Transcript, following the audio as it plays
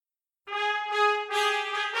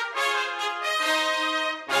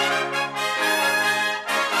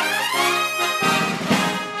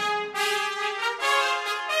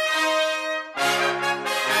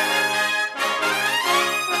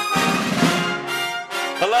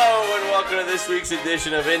Hello and welcome to this week's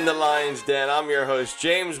edition of In the Lion's Den. I'm your host,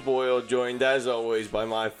 James Boyle, joined as always by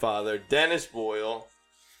my father, Dennis Boyle.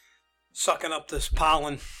 Sucking up this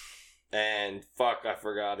pollen. And I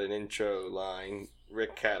forgot an intro line,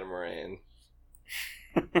 Rick Catamaran.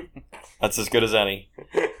 That's as good as any.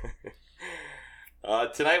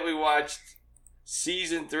 Tonight we watched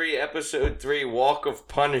Season 3, Episode 3, Walk of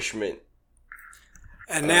Punishment.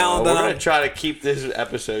 And now we're going to try to keep this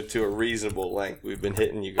episode to a reasonable length. We've been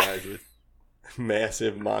hitting you guys with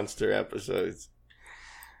massive monster episodes.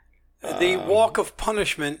 The Walk of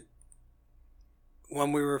Punishment,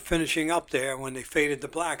 when we were finishing up there, when they faded to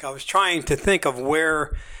black, I was trying to think of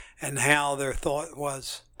where and how their thought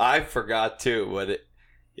was. I forgot too, but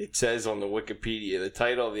it says on the Wikipedia, the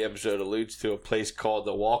title of the episode alludes to a place called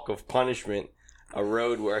the Walk of Punishment, a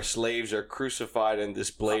road where slaves are crucified and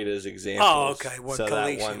displayed as examples. Oh, okay. What so that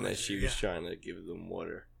Khaleesi one that she was yeah. trying to give them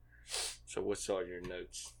water. So what's on your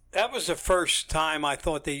notes? That was the first time I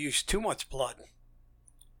thought they used too much blood.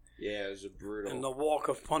 Yeah, it was a brutal. In the Walk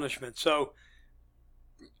of Punishment. So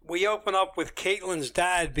we open up with Caitlin's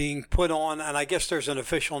dad being put on, and I guess there's an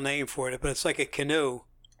official name for it, but it's like a canoe.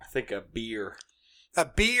 I think a beer. A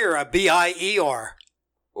beer, a B-I-E-R.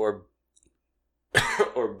 Or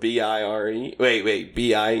B-I-R-E. Wait,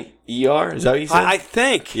 B-I-E-R? Is that what you said? I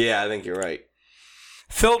think. Yeah, I think you're right.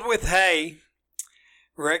 Filled with hay,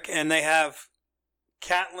 Rick, and they have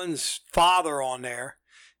Catelyn's father on there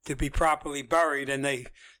to be properly buried, and they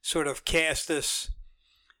sort of cast this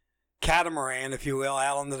catamaran, if you will,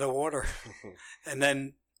 out into the water. And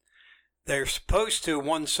then they're supposed to,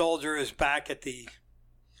 one soldier is back at the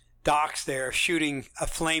docks there shooting a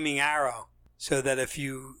flaming arrow so that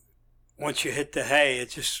once you hit the hay,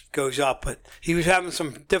 it just goes up. But he was having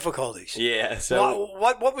some difficulties. Yeah. So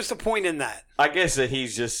what was the point in that? I guess that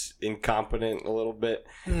he's just incompetent a little bit.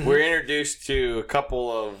 Mm-hmm. We're introduced to a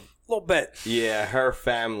couple of... A little bit. Yeah, her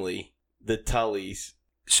family, the Tullys.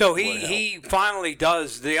 So he finally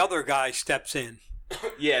does. The other guy steps in.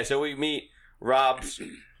 Yeah, so we meet Rob's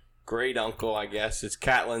great uncle, I guess. It's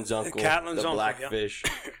Catelyn's uncle, the Blackfish,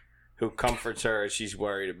 who comforts her as she's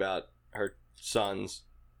worried about her sons.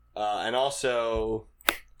 And also...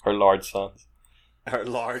 Her large sons. Her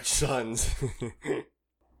large sons.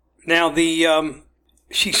 Now,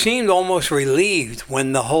 she seemed almost relieved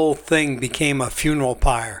when the whole thing became a funeral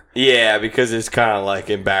pyre. Yeah, because it's kind of like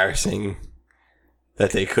embarrassing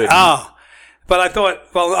that they couldn't. Oh, but I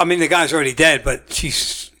thought, well, I mean, the guy's already dead, but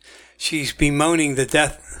she's bemoaning the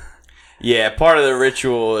death. Yeah, part of the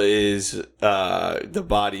ritual is the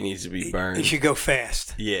body needs to be burned. It should go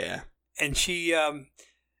fast. Yeah. And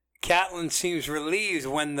Catelyn seems relieved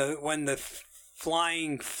when the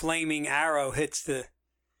flying, flaming arrow hits the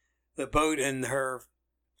boat and her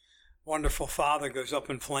wonderful father goes up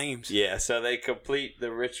in flames. Yeah, so they complete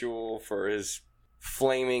the ritual for his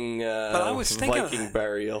flaming but I was thinking Viking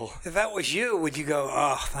burial. If that was you, would you go,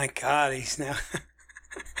 oh, thank God he's now...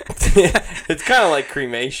 It's kind of like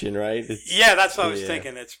cremation, right? Yeah, that's what I was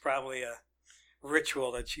thinking. It's probably a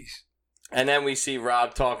ritual that she's... And then we see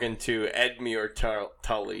Rob talking to Edmure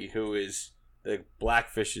Tully, who is the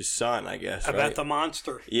Blackfish's son, I guess, about the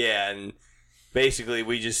monster. Yeah, and basically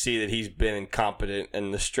we just see that he's been incompetent,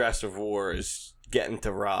 and the stress of war is getting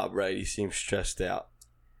to Rob, right? He seems stressed out.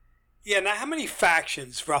 Yeah, now how many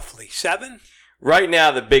factions, roughly? 7? Right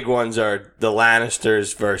now, the big ones are the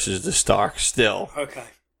Lannisters versus the Starks still. Okay.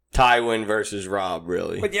 Tywin versus Rob,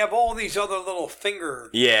 really. But you have all these other little finger...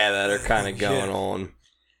 Yeah, that are kind of going on.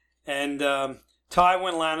 And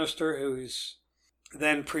Tywin Lannister, who's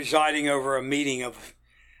then presiding over a meeting of,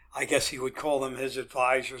 I guess he would call them his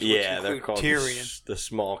advisors, which they're called Tyrion, the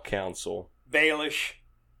Small Council. Baelish,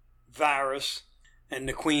 Varys, and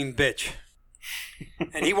the Queen Bitch.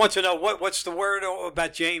 And he wants to know what's the word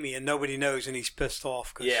about Jaime, and nobody knows, and he's pissed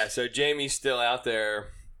off. Yeah, so Jaime's still out there.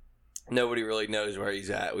 Nobody really knows where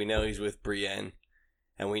he's at. We know he's with Brienne.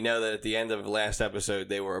 And we know that at the end of the last episode,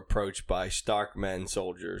 they were approached by Stark men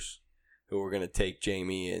soldiers who were going to take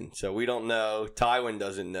Jaime in. So we don't know. Tywin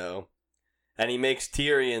doesn't know. And he makes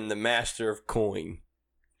Tyrion the Master of Coin.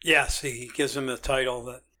 Yes, he gives him the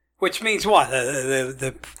title, which means what?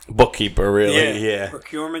 The bookkeeper, really, yeah.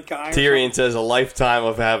 Procurement guy? Tyrion says, a lifetime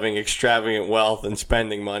of having extravagant wealth and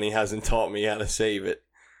spending money hasn't taught me how to save it.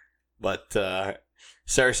 But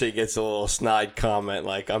Cersei gets a little snide comment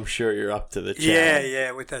like, I'm sure you're up to the challenge.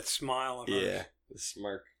 Yeah, with that smile of hers. Yeah, the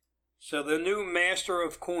smirk. So the new Master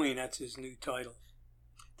of Coin, that's his new title.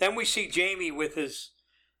 Then we see Jaime with his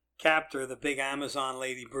captor, the big Amazon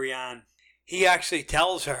lady, Brienne. He actually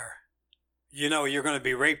tells her, you know, you're going to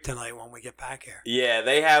be raped tonight when we get back here. Yeah,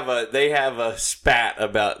 they have a spat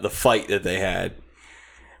about the fight that they had.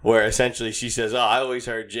 where essentially she says, I always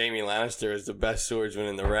heard Jaime Lannister is the best swordsman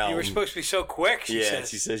in the realm. You were supposed to be so quick, she says.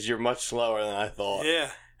 She says, you're much slower than I thought.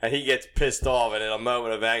 Yeah. And he gets pissed off, and in a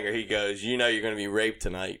moment of anger, he goes, you're going to be raped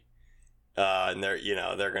tonight. And they're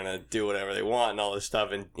going to do whatever they want and all this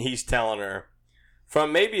stuff. And he's telling her,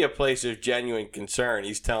 from maybe a place of genuine concern,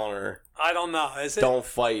 he's telling her, I don't know, is it? Don't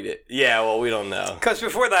fight it. Yeah, well, we don't know. Because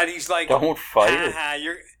before that, he's like, don't fight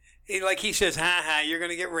it. He says, you're going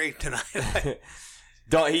to get raped tonight.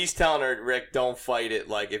 He's telling her, Rick, don't fight it.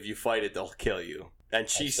 Like, if you fight it, they'll kill you. And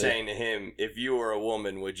she's saying to him, if you were a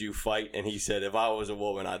woman, would you fight? And he said, if I was a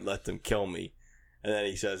woman, I'd let them kill me. And then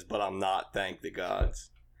he says, but I'm not, thank the gods.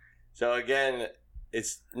 So again,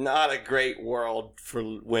 it's not a great world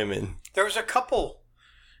for women. There was a couple,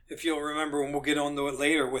 if you'll remember, and we'll get on to it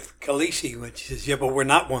later, with Khaleesi, which says, yeah, but we're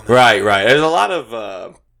not women. Right. There's a lot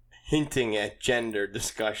of hinting at gender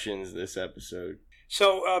discussions this episode.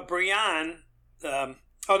 So Brienne,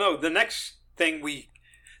 the next thing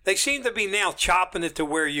they seem to be now chopping it to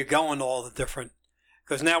where you're going all the different,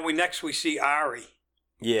 because now we see Arya.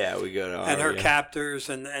 Yeah, we go to Arya. And her captors,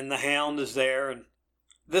 and the Hound is there, and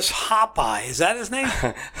this Hot Pie, is that his name?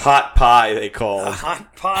 Hot Pie, they call him.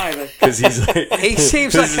 Hot Pie. Because he's like, he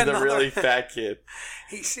seems like another, a really fat kid.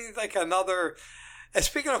 He seems like another, and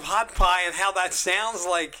speaking of Hot Pie and how that sounds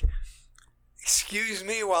like, excuse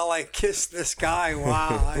me while I kiss this guy.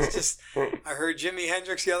 Wow. I heard Jimi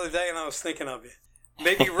Hendrix the other day and I was thinking of you.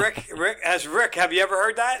 Maybe Rick, have you ever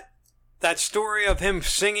heard that? That story of him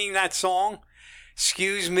singing that song?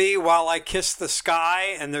 Excuse me while I kiss the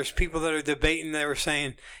sky. And there's people that are debating.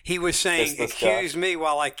 He was saying, excuse me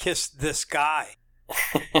while I kiss this guy.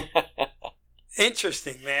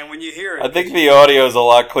 Interesting, man, when you hear it. I think the audio is a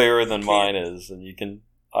lot clearer than mine is, and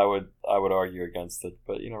I would argue against it,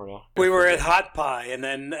 but you never know. We were at Hot Pie, and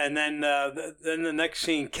then the next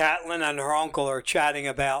scene, Catelyn and her uncle are chatting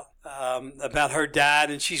about her dad,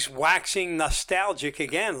 and she's waxing nostalgic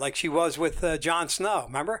again, like she was with Jon Snow.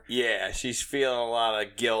 Remember? Yeah, she's feeling a lot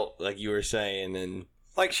of guilt, like you were saying, and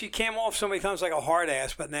like she came off so many times like a hard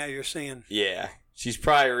ass, but now you're seeing. Yeah, she's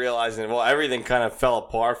probably realizing. Well, everything kind of fell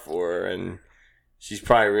apart for her, and she's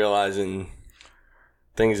probably realizing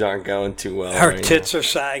things aren't going too well. Her tits are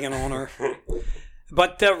sagging on her.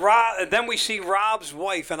 But then we see Rob's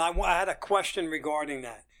wife, and I had a question regarding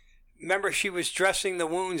that. Remember, she was dressing the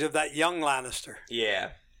wounds of that young Lannister. Yeah.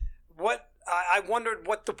 I wondered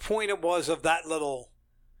what the point it was of that little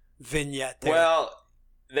vignette there. Well,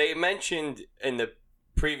 they mentioned in the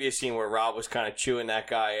previous scene where Rob was kind of chewing that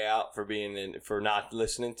guy out for not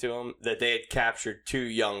listening to him, that they had captured 2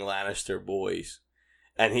 young Lannister boys.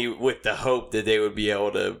 And he, with the hope that they would be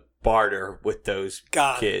able to barter with those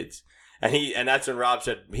kids, and that's when Rob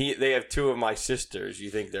said, "They have 2 of my sisters.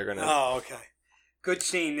 You think they're gonna?" Oh, okay. Good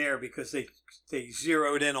scene there because they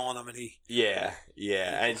zeroed in on him, and he. Yeah,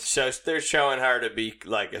 and so they're showing her to be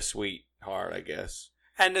like a sweetheart, I guess.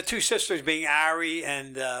 And the 2 sisters being Arya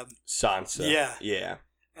and Sansa. Yeah.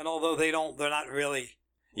 And although they're not really.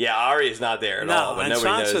 Yeah, Arya's not there at all, but nobody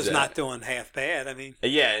knows that. And Sansa's not doing half bad. I mean,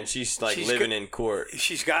 yeah, and she's living in court.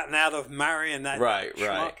 She's gotten out of marrying that right.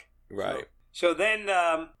 So then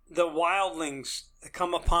the wildlings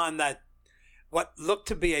come upon that what looked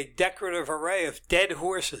to be a decorative array of dead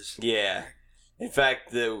horses. Yeah, in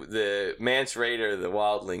fact, the Mance Raider, the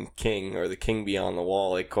wildling king, or the king beyond the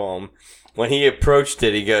wall, they call him. When he approached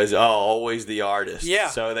it, he goes, "Oh, always the artist." Yeah.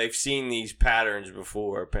 So they've seen these patterns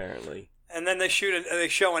before, apparently. And then they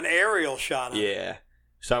show an aerial shot of it. Yeah.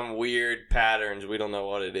 Some weird patterns. We don't know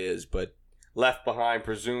what it is, but left behind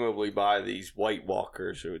presumably by these White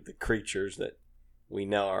Walkers, or the creatures that we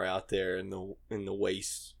know are out there in the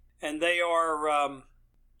wastes. And they are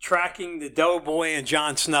tracking the Doughboy and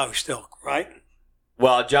Jon Snow still, right?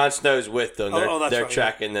 Well, Jon Snow's with them. They're right,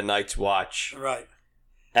 tracking the Night's Watch. Right.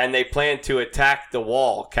 And they plan to attack the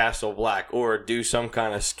wall, Castle Black, or do some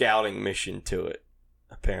kind of scouting mission to it.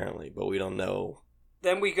 Apparently, but we don't know.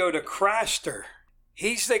 Then we go to Craster.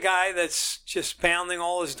 He's the guy that's just pounding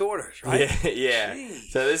all his daughters, right? Yeah. Jeez.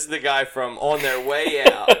 So this is the guy from On Their Way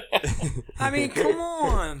Out. I mean, come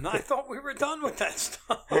on. I thought we were done with that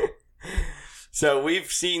stuff. So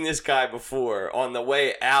we've seen this guy before. On the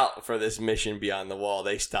way out for this mission beyond the wall,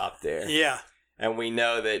 they stopped there. Yeah. And we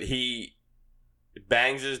know that he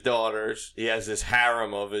bangs his daughters. He has this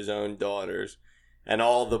harem of his own daughters. And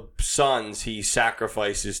all the sons he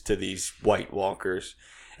sacrifices to these White Walkers.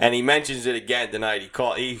 And he mentions it again tonight.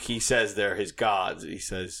 He says they're his gods. He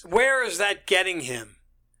says, where is that getting him?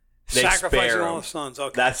 They sacrificing all the sons.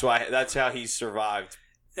 Okay. That's how he survived.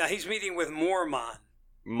 Yeah, he's meeting with Mormont.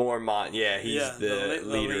 Yeah, he's the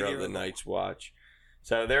leader of the Night's Watch.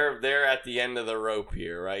 So they're at the end of the rope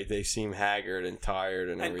here, right? They seem haggard and tired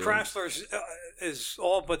and everything. And Chrysler is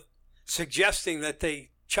all but suggesting that they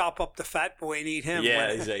chop up the fat boy and eat him.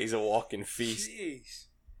 Yeah, he's a walking feast. Jeez.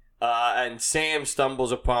 And Sam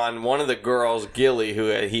stumbles upon one of the girls, Gilly, who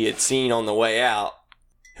he had seen on the way out,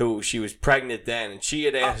 who she was pregnant then, and she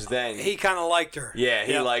had asked then. He kind of liked her. Yeah,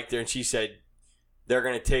 he liked her, and she said, "They're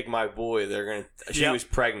going to take my boy." She was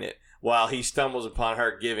pregnant, while he stumbles upon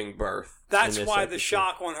her giving birth. That's why the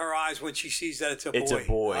shock on her eyes when she sees that it's a boy. It's a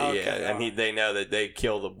boy, okay, yeah, and they know that they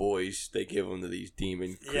kill the boys. They give them to these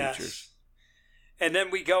demon creatures. Yes. And then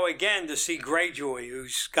we go again to see Greyjoy,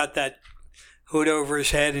 who's got that hood over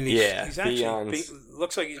his head, and he's actually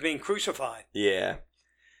looks like he's being crucified. Yeah.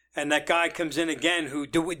 And that guy comes in again. Who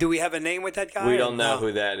do we have a name with that guy? We don't know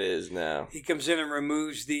who that is now. He comes in and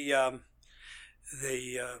removes the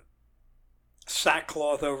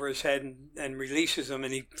sackcloth over his head and releases him,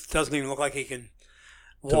 and he doesn't even look like he can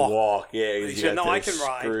walk. Yeah, he said, "No, I can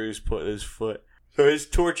ride." Screws put his foot. So his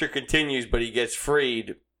torture continues, but he gets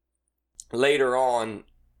freed. Later on,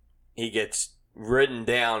 he gets ridden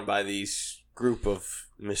down by these group of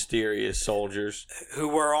mysterious soldiers who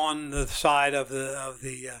were on the side of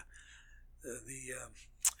the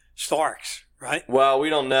Starks, right? Well, we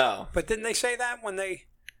don't know. But didn't they say that when they?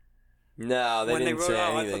 No, they didn't say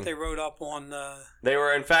anything. I thought they rode up on. They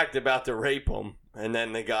were, in fact, about to rape him, and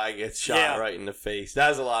then the guy gets shot right in the face. That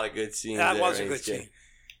was a lot of good scenes. That was a good scene.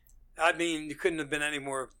 I mean, you couldn't have been any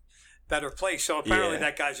more better place. So apparently,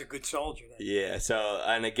 that guy's a good soldier. Then. Yeah. So,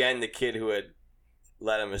 and again, the kid who had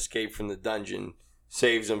let him escape from the dungeon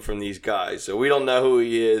saves him from these guys. So we don't know who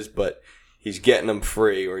he is, but he's getting them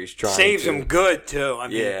free, or he's trying. Saves him good too. I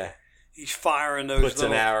mean, he's firing those. Puts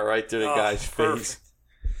an arrow right through the guy's face.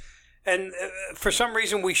 And for some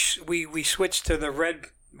reason, we switched to the Red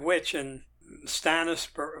Witch and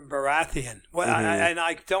Stannis Baratheon. Well,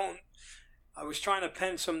 I was trying to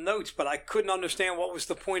pen some notes, but I couldn't understand what was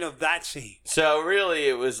the point of that scene. So really,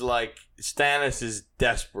 it was like Stannis is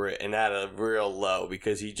desperate and at a real low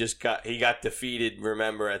because he got defeated.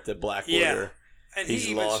 Remember at the Blackwater, and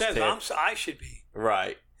he even says, "I should be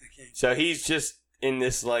right." Okay. So he's just in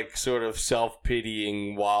this like sort of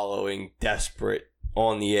self-pitying, wallowing, desperate.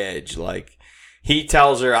 On the edge, like he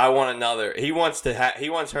tells her, "I want another." He wants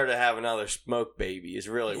her to have another smoke baby. Is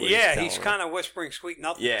really what he's kind of whispering sweet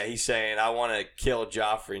nothing. Yeah, he's saying, "I want to kill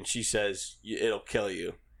Joffrey," and she says, "It'll kill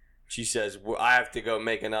you." She says, "I have to go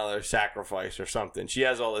make another sacrifice or something." She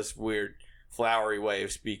has all this weird flowery way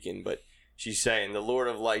of speaking, but she's saying the Lord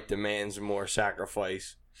of Light demands more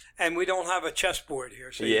sacrifice. And we don't have a chessboard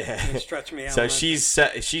here, so you can stretch me out. So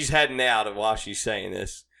she's heading out while she's saying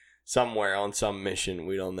this. Somewhere on some mission,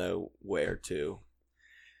 we don't know where to.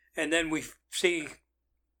 And then we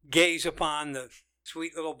gaze upon the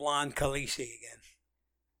sweet little blonde Khaleesi again.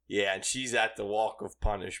 Yeah, and she's at the Walk of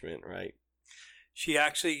Punishment, right? She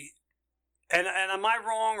actually, and am I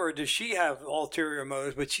wrong, or does she have ulterior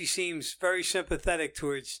motives? But she seems very sympathetic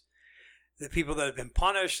towards the people that have been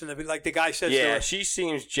punished, and like the guy says. Yeah, she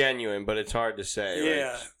seems genuine, but it's hard to say.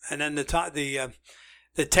 Yeah, right? And then the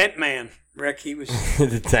tent man. Rick, he was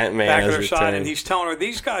the tent man back at her side, and he's telling her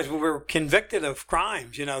these guys were convicted of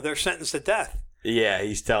crimes. You know, they're sentenced to death. Yeah,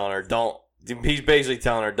 he's telling her He's basically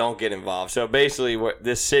telling her don't get involved. So basically,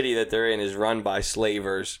 this city that they're in is run by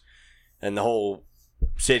slavers, and the whole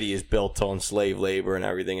city is built on slave labor and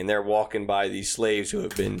everything. And they're walking by these slaves who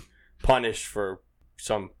have been punished for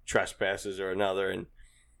some trespasses or another, and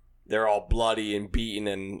they're all bloody and beaten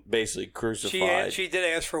and basically crucified. She did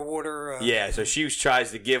ask for water. So she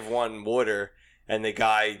tries to give one water, and the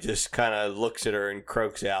guy just kind of looks at her and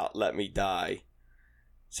croaks out, "Let me die."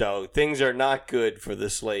 So things are not good for the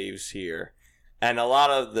slaves here, and a lot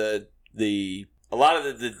of the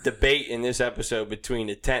debate in this episode between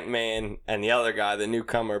the tent man and the other guy, the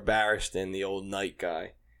newcomer Barristan, the old knight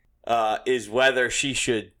guy, is whether she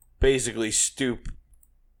should basically stoop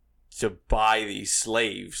to buy these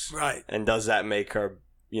slaves, right? And does that make her,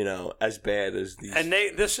 as bad as these? And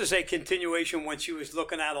this is a continuation when she was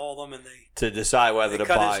looking at all of them, and to decide whether to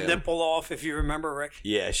buy them. Cut his nipple off, if you remember, Rick.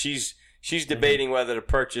 Yeah, she's debating whether to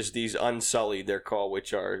purchase these unsullied, they're called,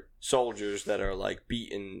 which are soldiers that are like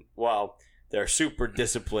beaten. Well, they're super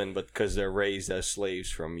disciplined, but because they're raised as slaves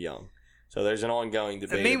from young. So there's an ongoing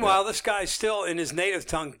debate. And meanwhile, this guy's still in his native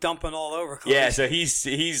tongue dumping all over. Yeah, so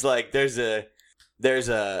he's like there's a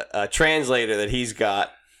translator that he's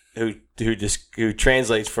got who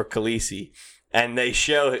translates for Khaleesi, and they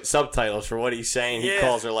show subtitles for what he's saying. He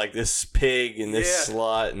calls her like this pig and this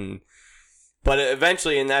slut, but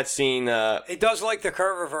eventually in that scene, he does like the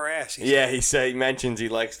curve of her ass. He mentions he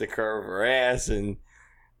likes the curve of her ass, and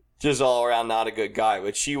just all around not a good guy.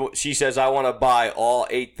 But she says, I want to buy all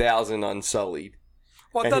 8,000 Unsullied.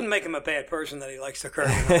 Well, it doesn't make him a bad person that he likes to curve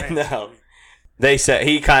in the ranch. No. They say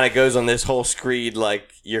he kind of goes on this whole screed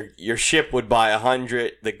like your ship would buy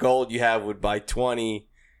 100, the gold you have would buy 20,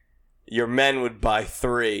 your men would buy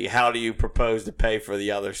 3. How do you propose to pay for the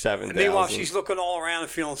other 7,000? Meanwhile, she's looking all around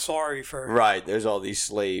and feeling sorry for her. Right. There's all these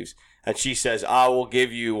slaves, and she says, "I will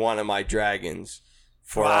give you one of my dragons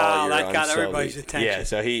for all wow, your that got Unsullied." everybody's attention. Yeah.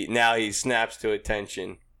 So he snaps to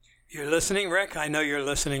attention. You're listening, Rick? I know you're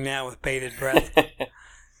listening now with bated breath.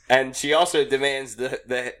 And she also demands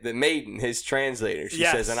the maiden, his translator. She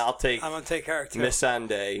says, and I'm going to take her, too. Miss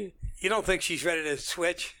Sunday. You don't think she's ready to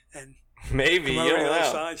switch? And maybe, you don't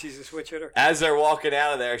know. Side, she's a switch hitter. As they're walking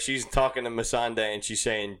out of there, she's talking to Missandei, and she's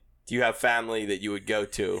saying, do you have family that you would go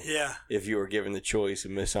to if you were given the choice?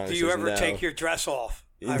 And Missandei says, do you ever no. take your dress off?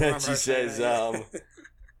 And then she says,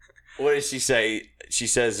 what does she say? She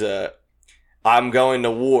says, I'm going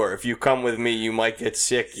to war. If you come with me, you might get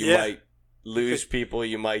sick. You might lose people.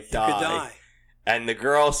 You might die. You could die. And the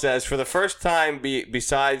girl says, for the first time,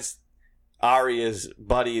 besides Arya's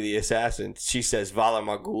buddy, the assassin, she says, Vala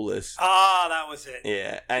Margulis. Ah, that was it.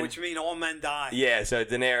 Yeah. And, which means all men die. Yeah, so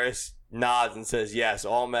Daenerys nods and says, yes,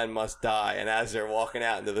 all men must die. And as they're walking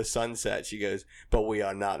out into the sunset, she goes, but we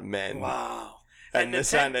are not men. Wow. And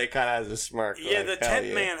Missandei kind of has a smirk. Yeah, like, the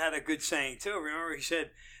tent man had a good saying, too. Remember, he said,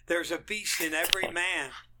 there's a beast in every man.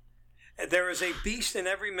 There is a beast in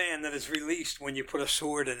every man that is released when you put a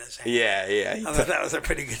sword in his hand. Yeah. I thought that was a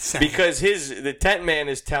pretty good saying. Because the tent man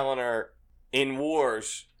is telling her, in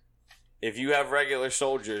wars, if you have regular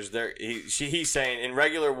soldiers, he's saying, in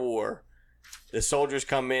regular war, the soldiers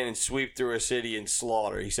come in and sweep through a city and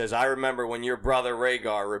slaughter. He says, I remember when your brother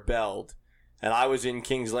Rhaegar rebelled, and I was in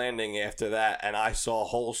King's Landing after that, and I saw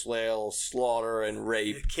wholesale slaughter and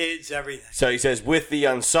rape. The kids, everything. So he says, with the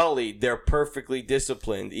Unsullied, they're perfectly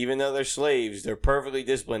disciplined. Even though they're slaves, they're perfectly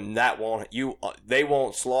disciplined. They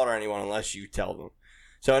won't slaughter anyone unless you tell them.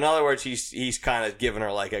 So in other words, he's kind of giving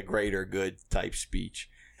her like a greater good type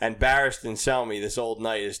speech. And Barristan Selmy, this old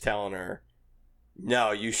knight, is telling her,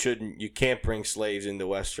 no, you shouldn't. You can't bring slaves into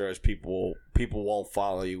Westeros. People won't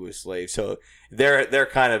follow you with slaves. So they're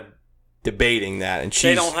kind of debating that, and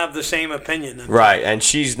they don't have the same opinion. Right, and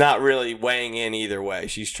she's not really weighing in either way.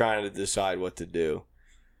 She's trying to decide what to do.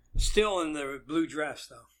 Still in the blue dress,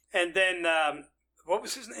 though. And then, what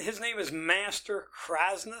was his name? Is Master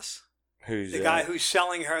Krasnus? Who's the guy who's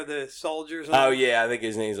selling her the soldiers? Oh yeah, I think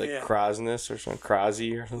his name's like Krasnus or something,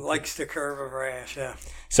 Krasi or something. Likes the curve of her ass, yeah.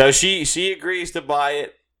 So she agrees to buy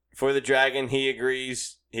it for the dragon. He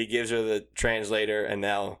agrees. He gives her the translator, and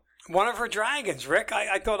now. One of her dragons, Rick.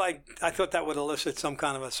 I thought that would elicit some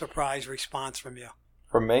kind of a surprise response from you.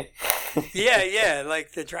 From me? Yeah,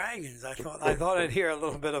 like the dragons. I thought I'd hear a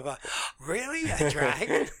little bit of a really a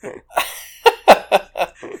dragon.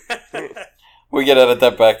 We can edit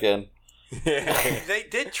that back in. They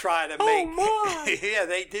did try to make. Yeah,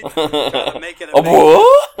 they did try to make it.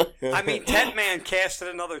 What? I mean, Tent Man casted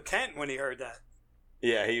another tent when he heard that.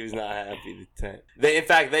 Yeah, he was not happy. The tent. In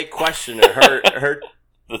fact, they questioned her. Her.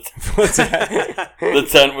 What's that? The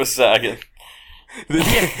tent was sagging.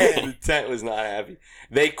 The tent was not happy.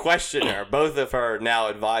 They question her, both of her now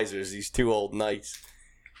advisors, these two old knights.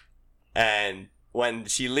 And when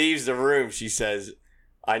she leaves the room, she says,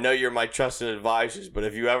 I know you're my trusted advisors, but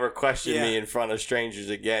if you ever question me in front of strangers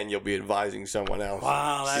again, you'll be advising someone else.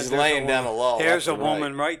 Wow, she's laying down the law. There's a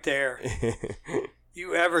woman right there.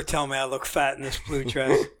 You ever tell me I look fat in this blue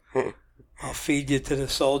dress? I'll feed you to the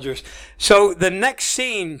soldiers. So the next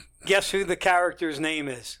scene, guess who the character's name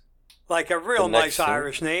is? Like a real nice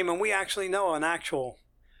Irish name, and we actually know an actual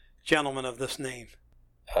gentleman of this name.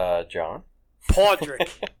 John? Podrick.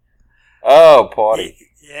 Oh, Paudy.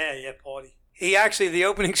 Yeah, Paudy. He actually, the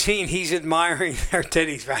opening scene, he's admiring her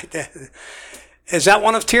titties right there. Is that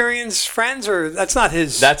one of Tyrion's friends, or that's not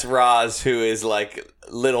his? That's Roz, who is like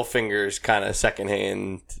Littlefinger's kind of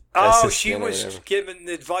secondhand. Oh, she was giving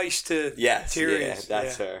advice to Tyrion. Yeah,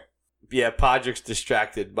 that's her. Yeah, Podrick's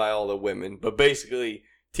distracted by all the women, but basically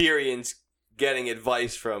Tyrion's getting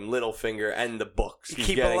advice from Littlefinger and the books.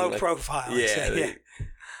 Keep a low profile. Yeah.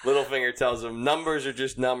 Littlefinger tells him numbers are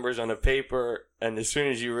just numbers on a paper, and as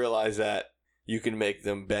soon as you realize that, you can make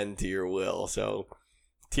them bend to your will. So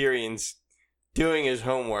Tyrion's doing his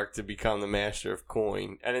homework to become the master of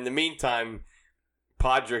coin, and in the meantime,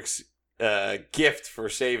 Podrick's gift for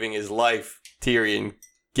saving his life, Tyrion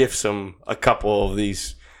gifts him a couple of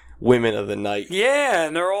these women of the night. Yeah,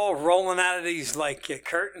 and they're all rolling out of these like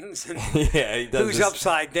curtains, and he does who's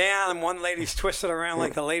upside down, and one lady's twisted around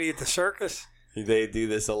like the lady at the circus. They do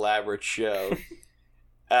this elaborate show.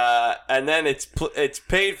 And then it's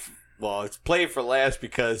paid. It's played for last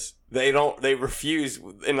because they refuse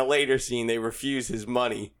in a later scene. They refuse his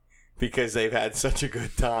money because they've had such a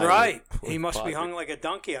good time. Right. He must be hung like a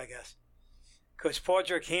donkey, I guess. Because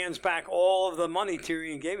Podrick hands back all of the money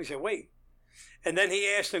Tyrion gave him. He said, wait. And then he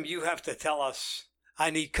asked him, you have to tell us. I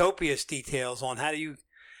need copious details on how you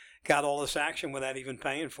got all this action without even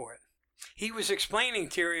paying for it. He was explaining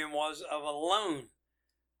Tyrion was of a loan.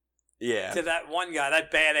 Yeah. To that one guy,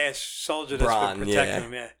 that badass soldier that's Bronn, been protecting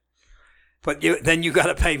him. Yeah. But then you got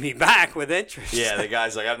to pay me back with interest. Yeah, the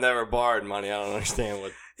guy's like, I've never borrowed money. I don't understand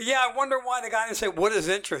what. Yeah, I wonder why the guy didn't say, what is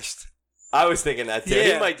interest? I was thinking that too.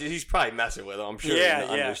 Yeah. He's probably messing with him. I'm sure he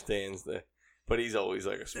understands that. But he's always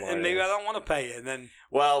like a smart And maybe ass. I don't want to pay you. And then,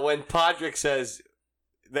 well, when Podrick says,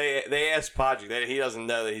 they ask Podrick that he doesn't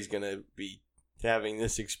know that he's going to be having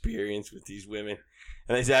this experience with these women.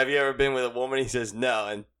 And they say, have you ever been with a woman? He says, no.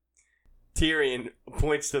 And Tyrion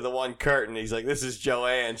points to the one curtain. He's like, this is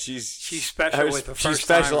Joanne. She's special with the first She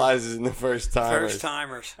specializes in the first timers. First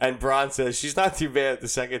timers. And Bronn says, she's not too bad the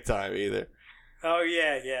second time either. Oh,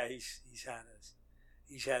 yeah. He's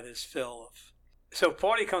had his fill of. So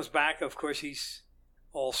Party comes back. Of course, he's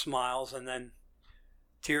all smiles. And then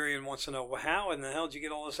Tyrion wants to know, well, how in the hell did you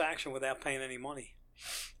get all this action without paying any money?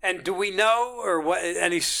 And do we know or what?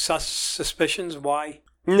 Any suspicions why?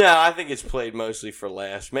 No, I think it's played mostly for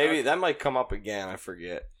last. Maybe that might come up again. I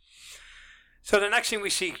forget. So the next thing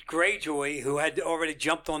we see Greyjoy, who had already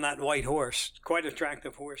jumped on that white horse, quite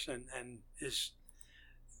attractive horse, and is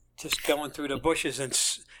just going through the bushes, and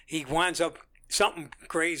he winds up, something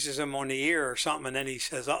grazes him on the ear or something, and then he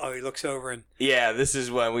says, uh-oh, he looks over and... Yeah, this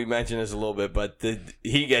is when we mentioned this a little bit, but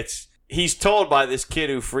he's told by this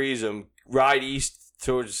kid who frees him, ride east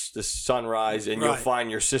towards the sunrise, and you'll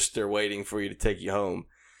find your sister waiting for you to take you home.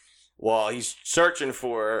 Well, he's searching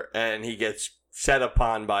for her, and he gets set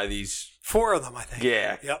upon by these... 4 of them, I think.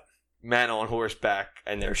 Yeah. Yep. Men on horseback,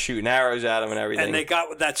 and they're shooting arrows at him and everything. And they got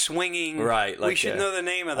with that swinging... Right. Like we should know the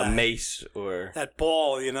name of that. A mace or... That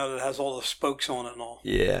ball, that has all the spokes on it and all.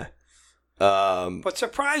 Yeah. But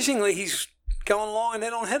surprisingly, he's going along and they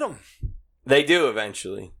don't hit him. They do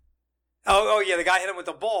eventually. Oh, yeah, the guy hit him with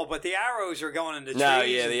the ball, but the arrows are going into trees. No,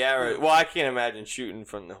 yeah, the arrows... Well, I can't imagine shooting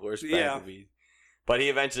from the horseback. Yeah. But he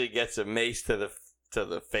eventually gets a mace to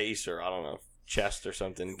the face, or I don't know, chest or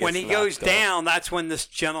something. When he goes down, that's when this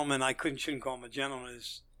gentleman, shouldn't call him a gentleman,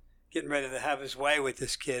 is getting ready to have his way with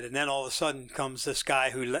this kid. And then all of a sudden comes this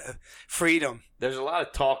guy who freed him. There's a lot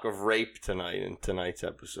of talk of rape tonight in tonight's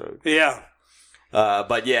episode. Yeah.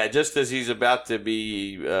 But yeah, just as he's about to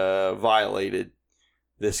be violated,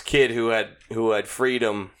 this kid who had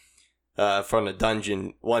freedom from the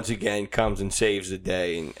dungeon once again comes and saves the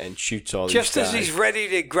day and shoots all these guys. Just as he's ready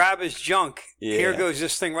to grab his junk, here goes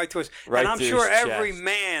this thing right to his... Right, and I'm sure every chest.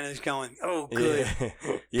 Man is going, oh, good.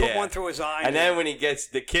 Yeah. Put one through his eye. And then when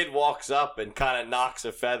the kid walks up and kind of knocks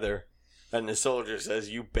a feather, and the soldier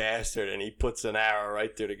says, you bastard, and he puts an arrow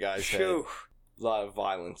right through the guy's head. A lot of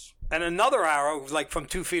violence. And another arrow, like from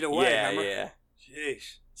 2 feet away, remember? Yeah.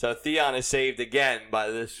 Jeez. So Theon is saved again by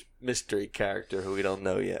this mystery character who we don't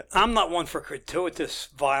know yet. I'm not one for gratuitous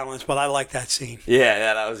violence, but I like that scene. Yeah,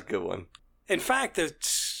 that was a good one. In fact, the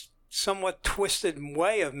somewhat twisted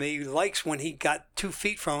way of me likes when he got 2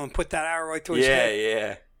 feet from him and put that arrow right to his head.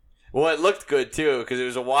 Yeah. Well, it looked good, too, because it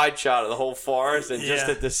was a wide shot of the whole forest, and just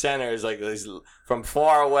at the center is like this, from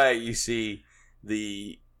far away, you see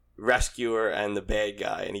the rescuer and the bad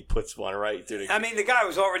guy, and he puts one right through the... I mean, the guy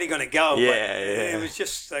was already going to go. Yeah. It was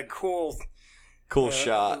just a cool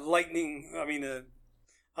shot. Lightning,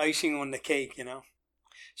 icing on the cake,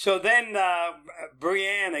 So then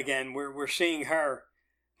Brienne, again, we're seeing her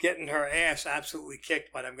getting her ass absolutely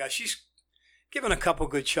kicked by them guys. She's given a couple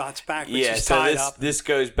good shots back, but she's tied up. This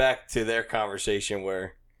goes back to their conversation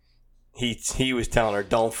where he was telling her,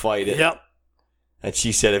 don't fight it. Yep. And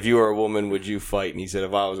she said, if you were a woman, would you fight? And he said,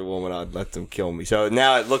 if I was a woman, I'd let them kill me. So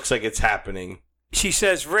now it looks like it's happening. She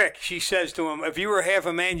says to him, if you were half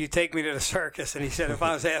a man, you'd take me to the circus. And he said, if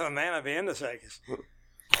I was half a man, I'd be in the circus.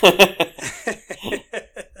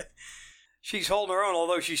 She's holding her own,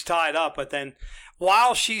 although she's tied up. But then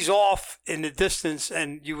while she's off in the distance,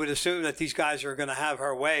 and you would assume that these guys are going to have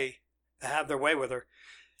their way with her,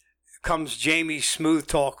 comes Jamie's smooth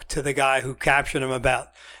talk to the guy who captured him about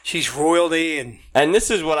she's royalty. And this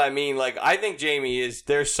is what I mean. Like, I think Jamie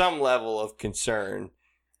there's some level of concern.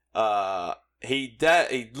 He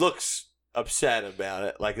looks upset about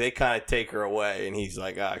it. Like, they kind of take her away, and he's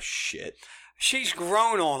like, oh, shit. She's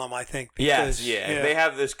grown on him, I think. Because, yeah. They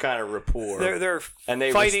have this kind of rapport. They're and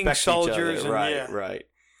they fighting respect soldiers. each other. Right.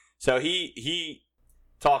 So he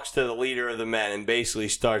talks to the leader of the men and basically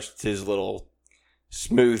starts his little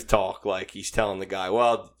smooth talk, like he's telling the guy,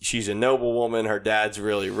 well, she's a noble woman, her dad's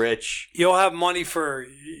really rich. You'll have money for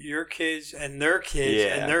your kids and their kids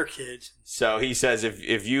and their kids. So he says,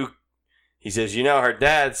 he says, her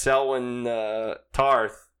dad, Selwyn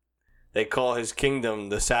Tarth, they call his kingdom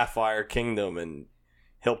the Sapphire Kingdom, and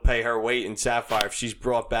he'll pay her weight in sapphire if she's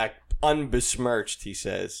brought back unbesmirched, he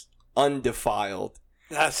says, undefiled.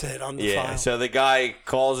 That's it, undefiled. Yeah, so the guy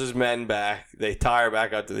calls his men back. They tie her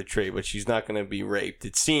back up to the tree, but she's not going to be raped.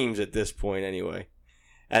 It seems at this point anyway.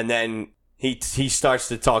 And then he starts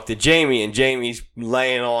to talk to Jamie, and Jamie's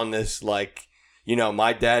laying on this like,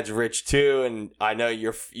 my dad's rich too, and I know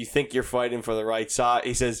you think you're fighting for the right side.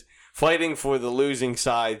 He says, fighting for the losing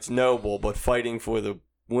side's noble, but fighting for the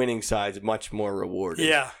winning side's much more rewarding.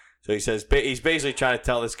 Yeah. So he says, he's basically trying to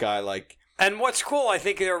tell this guy like, and what's cool, I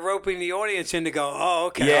think they're roping the audience in to go, oh,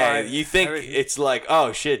 okay. Yeah, right. You think it's like,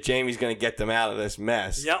 oh, shit, Jamie's going to get them out of this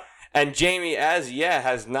mess. Yep. And Jamie,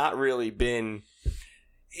 has not really been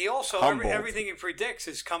He also, everything he predicts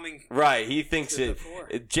is coming. Right, he thinks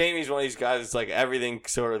Jamie's one of these guys that's like everything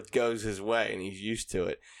sort of goes his way and he's used to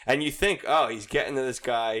it. And you think, oh, he's getting to this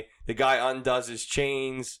guy. The guy undoes his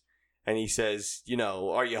chains. And he says,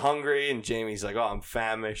 are you hungry? And Jamie's like, oh, I'm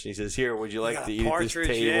famished. And he says, here, would you like to eat at this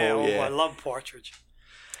table? Yeah, I love partridge.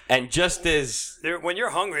 And just as... when you're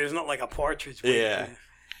hungry, there's not like a partridge. Yeah.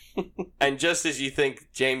 And just as you think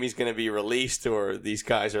Jamie's going to be released or these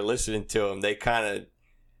guys are listening to him, they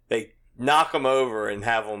knock him over and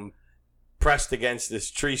have him pressed against this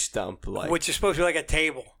tree stump. Which is supposed to be like a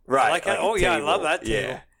table. Right. Like I love that table.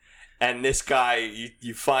 Yeah. And this guy,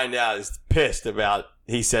 you find out, is pissed about...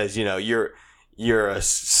 He says, you're a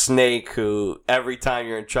snake who every time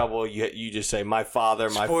you're in trouble, you just say, my father,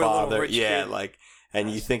 my father. Yeah, kid.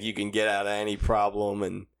 And you think you can get out of any problem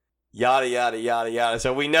and yada, yada, yada, yada.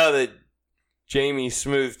 So we know that Jamie's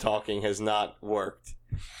smooth talking has not worked.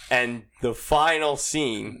 And the final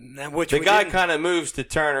scene, the guy kind of moves to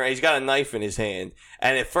turn her. He's got a knife in his hand.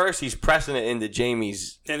 And at first, he's pressing it into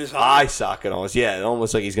Jamie's eye socket almost. Yeah,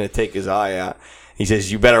 almost like he's going to take his eye out. He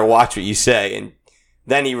says, you better watch what you say. And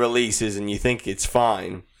then he releases, and you think it's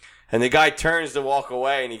fine. And the guy turns to walk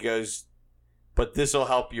away, and he goes, but this will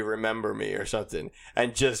help you remember me or something.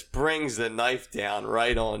 And just brings the knife down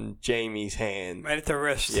right on Jamie's hand. Right at the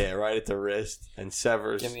wrist. Yeah, right at the wrist. And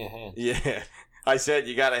severs. Give me a hand. Yeah. I said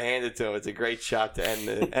you got to hand it to him. It's a great shot to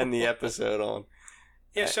end the episode on.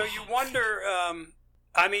 Yeah, so you wonder...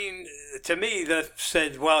 to me, that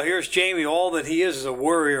said, well, here's Jamie. All that he is a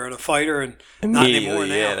warrior and a fighter, and not anymore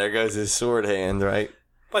now. Yeah, there goes his sword hand, right?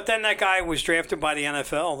 But then that guy was drafted by the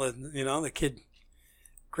NFL, the kid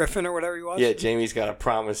Griffin or whatever he was. Yeah, Jamie's got a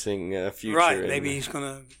promising future. Right, maybe he's going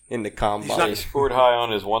to... In the combine. He scored high on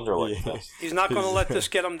his Wonderlic test. He's not going to let this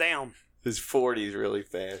get him down. His 40's really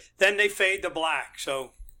fast. Then they fade to black,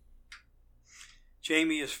 so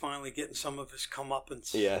Jamie is finally getting some of his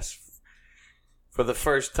comeuppance. Yes. For the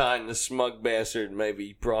first time, the smug bastard may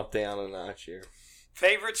be brought down a notch here.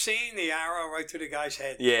 Favorite scene? The arrow right through the guy's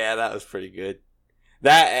head. Yeah, that was pretty good.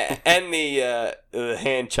 That and the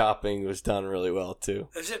hand chopping was done really well too.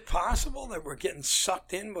 Is it possible that we're getting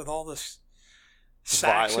sucked in with all this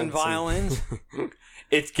sax and violins?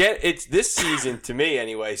 It's this season to me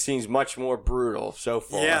anyway seems much more brutal so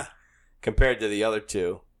far. Yeah. Compared to the other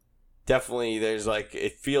two. Definitely, there's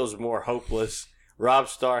it feels more hopeless. Rob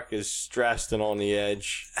Stark is stressed and on the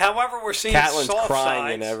edge. However, we're seeing Catelyn's soft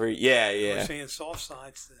crying sides. Yeah. We're seeing soft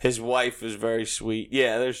sides. His wife is very sweet.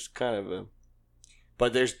 Yeah, there's kind of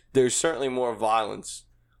but there's certainly more violence.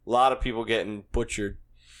 A lot of people getting butchered.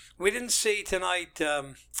 We didn't see tonight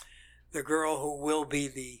the girl who will be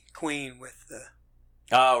the queen with the...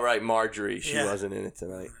 Oh, right, Marjorie. She wasn't in it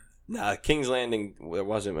tonight. Nah, King's Landing, there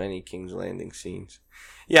wasn't many King's Landing scenes.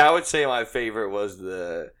 Yeah, I would say my favorite was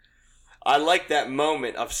I like that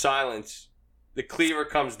moment of silence. The cleaver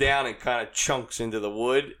comes down and kind of chunks into the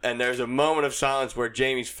wood, and there's a moment of silence where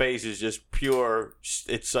Jamie's face is just pure,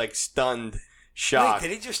 it's like stunned shock. Wait,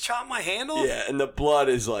 did he just chop my hand off? Yeah, and the blood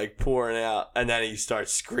is pouring out, and then he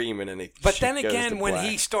starts screaming, and But then again, when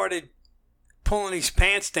he started pulling his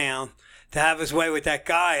pants down to have his way with that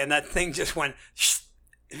guy, and that thing just went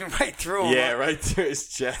right through him. Yeah, right through his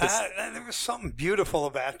chest. There was something beautiful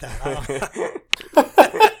about that.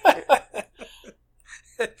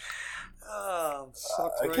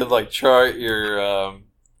 I could chart your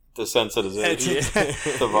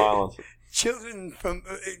desensitization to violence. Children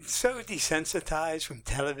so desensitized from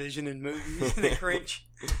television and movies, they cringe.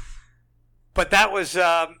 But that was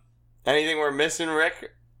anything we're missing,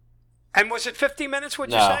 Rick? And was it 50 minutes?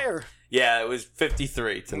 Would you say? Or yeah, it was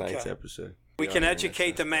 53 tonight's episode. We can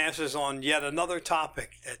educate the masses on yet another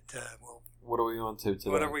topic that What are we on to today?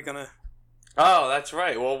 what are we going to... Oh, that's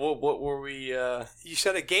right. Well, what were we... You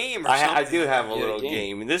said a game or something. I do have a little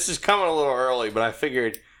game. This is coming a little early, but I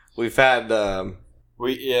figured we've had...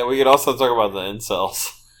 We could also talk about the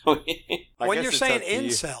incels. When you're saying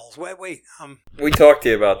incels, wait. We talked to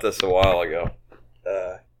you about this a while ago.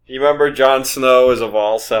 You remember Jon Snow is a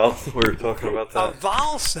Volcel? We were talking about that. A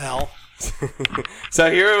Volcel?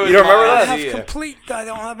 So here was you don't remember that? I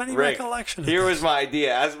don't have any recollection. Here was my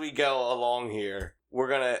idea. As we go along here, we're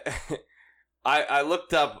gonna. I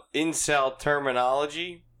looked up incel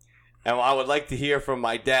terminology, and I would like to hear from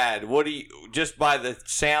my dad. What do you just by the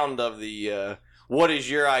sound of the? What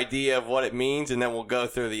is your idea of what it means, and then we'll go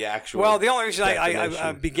through the actual. Well, the only reason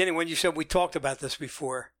I'm beginning when you said we talked about this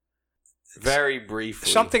before. Very briefly.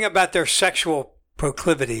 Something about their sexual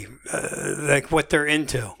proclivity, like what they're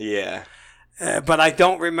into. Yeah. But I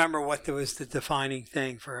don't remember what was the defining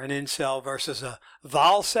thing for an incel versus a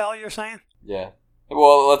volcel, you're saying? Yeah.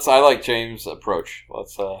 Well, I like James' approach.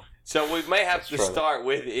 So we may have to start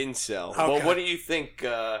with incel. Okay. Well, what do you think?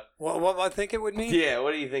 What I think it would mean? Yeah,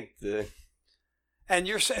 what do you think? And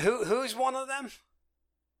you're who's one of them?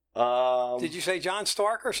 Did you say Jon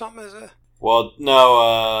Stark or something? Well,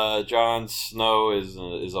 no. Jon Snow is a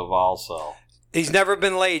Volcel. He's never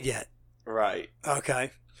been laid yet. Right.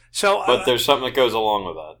 Okay. So, but there's something that goes along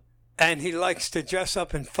with that. And he likes to dress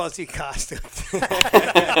up in fuzzy costumes.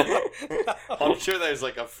 I'm sure there's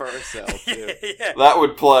like a fur cell too. Yeah. That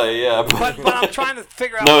would play, yeah. But I'm trying to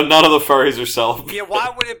figure out. No, none of the furries are celibate. Yeah,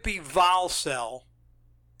 why would it be Volcel?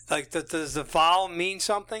 Like, does the vol mean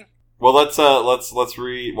something? Well, let's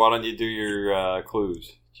read. Why don't you do your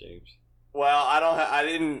clues, James? Well,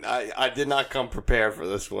 I did not come prepared for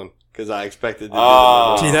this one because I expected to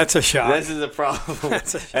do Gee, that's a shock. This is a problem.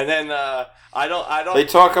 And then I don't. They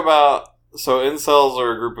talk about incels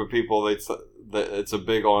are a group of people. It's a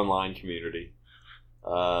big online community.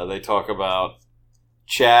 They talk about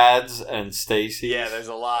Chads and Stacy. Yeah, there's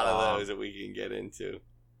a lot of those that we can get into.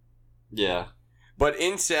 Yeah, but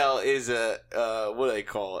incel is what do they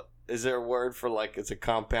call it? Is there a word for it's a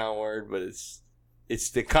compound word, but it's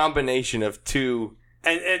the combination of two.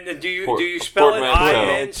 And do you spell it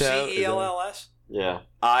INCELLS? Yeah.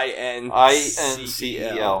 INCEL.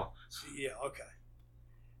 Yeah, okay.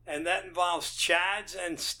 And that involves Chads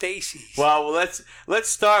and Stacy's. Well, let's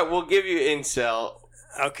start. We'll give you incel.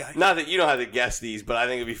 Okay. Not that you don't have to guess these, but I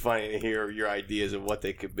think it'd be funny to hear your ideas of what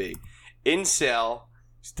they could be. Incel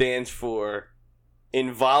stands for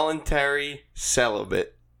involuntary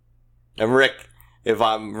celibate. And Rick, if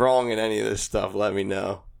I'm wrong in any of this stuff, let me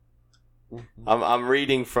know. I'm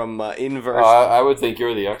reading from Inverse. I would think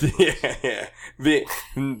you're the expert. Yeah.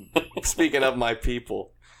 Speaking of my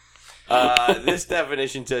people, this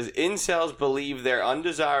definition says incels believe they're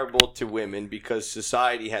undesirable to women because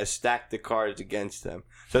society has stacked the cards against them.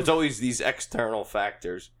 So it's always these external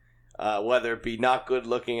factors, whether it be not good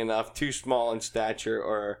looking enough, too small in stature,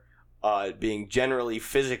 or being generally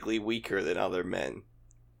physically weaker than other men.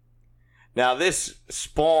 Now, this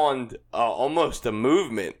spawned almost a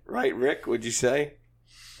movement, right, Rick, would you say?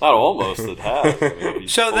 Not almost, it has. I mean,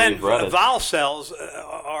 so then, Volcels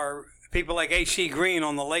are people like A.C. Green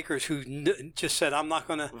on the Lakers who just said, I'm not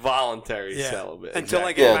going to... Voluntary celibate. Until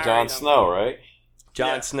I get married. Jon Snow, right?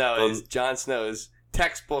 Jon Snow is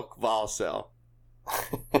textbook Volcel.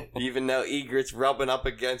 Even though Egret's rubbing up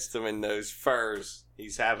against him in those furs,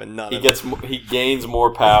 he's having none of it. He gains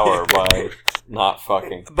more power by not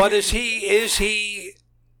fucking. But is he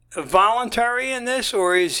voluntary in this,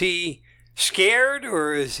 or is he scared,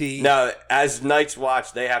 or is he? No, as Night's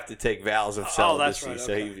Watch, they have to take vows of celibacy, right,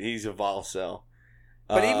 so he's a Volcel.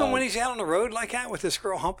 But even when he's out on the road like that with this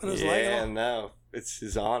girl humping his leg, yeah, no, it's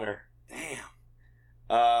his honor.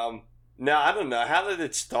 Damn. No, I don't know. How did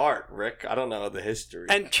it start, Rick? I don't know the history.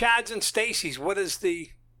 And Chads and Stacy's, what is the...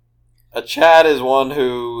 A Chad is one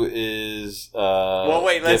who is well,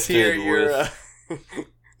 wait, let's hear your...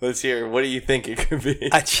 let's hear, what do you think it could be?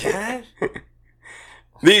 A Chad?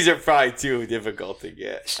 These are probably too difficult to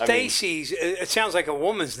get. Stacy's, it sounds like a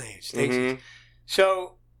woman's name, Stacy's. Mm-hmm.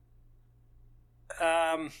 So,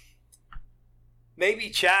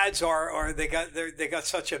 maybe Chads are they got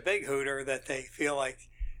such a big hooter that they feel like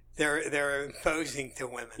they're imposing to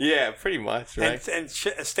women. Yeah, pretty much, right? And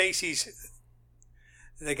Stacy's,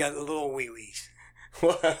 they got little wee-wees. No.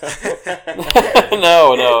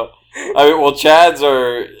 I mean, well, Chads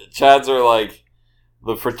are like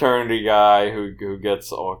the fraternity guy who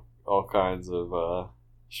gets all kinds of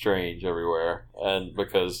strange everywhere, and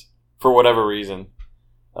because for whatever reason,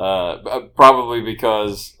 probably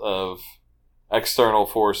because of external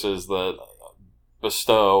forces that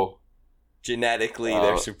bestow. Genetically,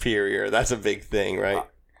 they're superior. That's a big thing, right?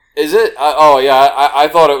 Is it? I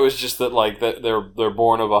thought it was just that like that they're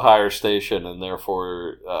born of a higher station and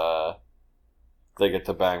therefore they get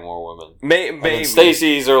to bang more women. Maybe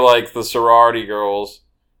Stacy's are like the sorority girls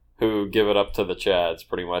who give it up to the Chads,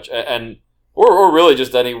 pretty much, or really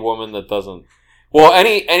just any woman that doesn't. Well,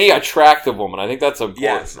 any attractive woman. I think that's important,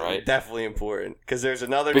 yes, right? Definitely important because there's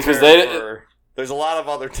another because term there's a lot of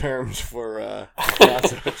other terms for not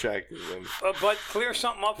so attractive women. But clear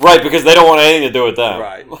something up. Right, because they don't want anything to do with them.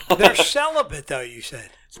 Right. They're celibate, though, you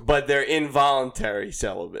said. But they're involuntary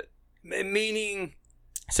celibate. Meaning?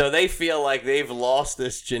 So they feel like they've lost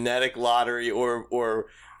this genetic lottery or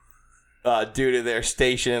due to their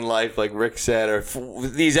station in life, like Rick said, or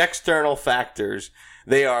these external factors,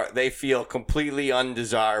 they feel completely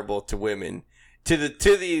undesirable to women. To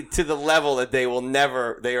the level that they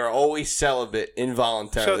are always celibate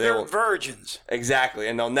involuntarily. So they're virgins. Exactly,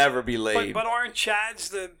 and they'll never be laid. But aren't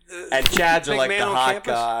Chads and Chads are like big the man on hot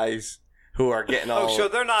campus? Guys who are getting all. Oh, so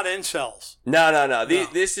they're not incels. No.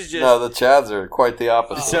 This is just the Chads are quite the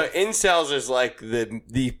opposite. So incels is like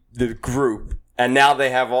the group, and now they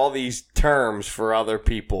have all these terms for other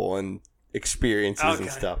people and experiences and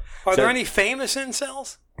stuff. Are there any famous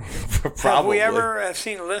incels? Probably. Have we ever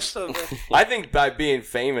seen a list of? I think by being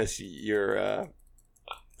famous, you're. I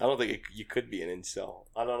don't think you could be an incel.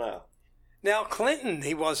 I don't know. Now Clinton,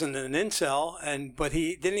 he wasn't an incel, but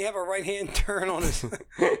he didn't he have a right hand turn on his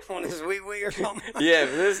wee wee or something. Yeah,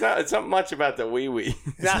 but it's not much about the wee wee.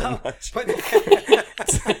 No, but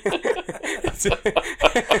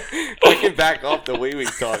we can back off the wee wee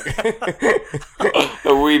talk.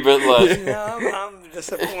 A wee bit less. No, I'm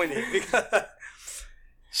disappointed because.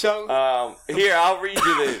 So here, I'll read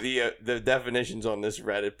you the definitions on this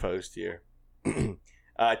Reddit post here.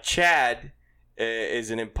 Chad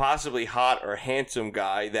is an impossibly hot or handsome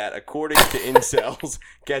guy that, according to incels,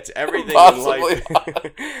 gets everything in life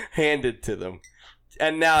handed to them.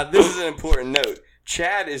 And now, this is an important note.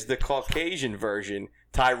 Chad is the Caucasian version.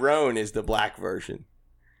 Tyrone is the black version.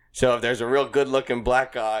 So if there's a real good-looking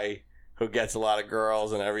black guy who gets a lot of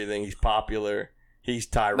girls and everything, he's popular. He's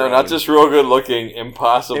Tyrone. No, not just real good looking,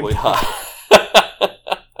 impossibly hot.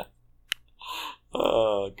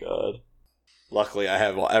 Oh, God. Luckily, I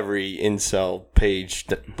have every incel page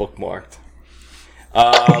bookmarked.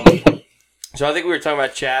 So I think we were talking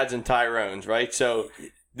about Chads and Tyrones, right? So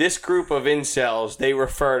this group of incels, they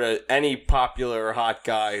refer to any popular or hot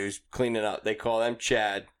guy who's cleaning up. They call them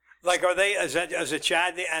Chad. Like, are they, as a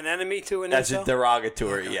Chad, an enemy to an incel? That's a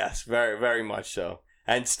derogatory, yes. Very, very much so.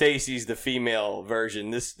 And Stacy's the female version.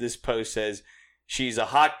 This post says, she's a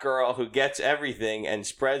hot girl who gets everything and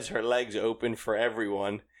spreads her legs open for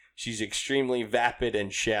everyone. She's extremely vapid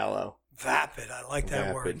and shallow. Vapid, I like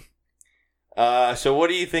that word. So what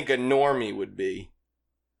do you think a normie would be?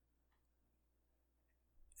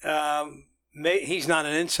 He's not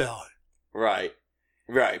an incel. Right.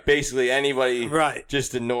 Basically anybody. Right.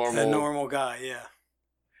 Just a normal guy. Yeah.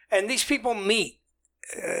 And these people meet.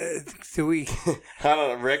 Do we? I don't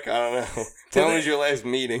know, Rick. I don't know. When was your last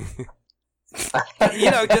meeting?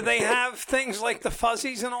 Do they have things like the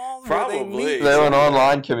fuzzies and all? Probably. They're an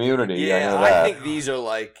online community. Yeah, I think these are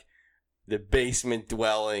like the basement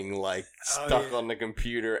dwelling, like stuck on the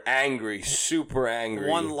computer, angry, super angry.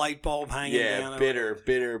 One light bulb hanging down. Yeah,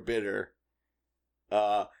 bitter.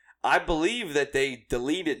 I believe that they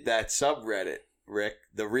deleted that subreddit, Rick,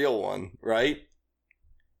 the real one, right?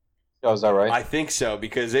 Oh, is that right? I think so,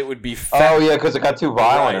 because it would be... because it got too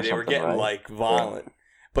violent or something, they were getting, violent. Yeah.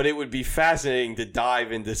 But it would be fascinating to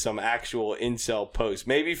dive into some actual incel posts.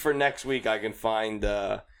 Maybe for next week I can find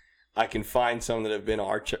some that have been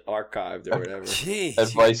archived or whatever. Jeez,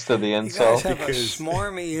 advice to the incel. You guys have a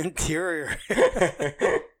smarmy interior.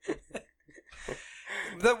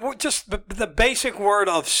 The basic word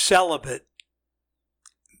of celibate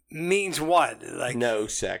means what? Like no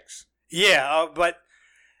sex. Yeah, but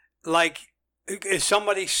like, is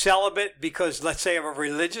somebody celibate because, let's say, of a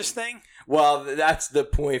religious thing? Well, that's the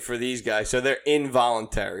point for these guys. So they're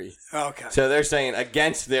involuntary. Okay. So they're saying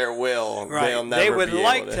against their will, they'll never they would be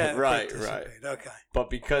like able to right. Okay.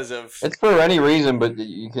 But because of it's for any reason, but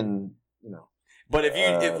you can, But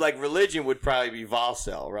if like religion would probably be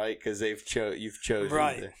Volcel, right? Because you've chosen.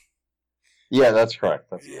 Right. Yeah, that's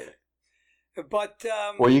correct. But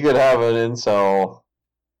well, you could have an incel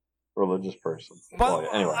religious person. But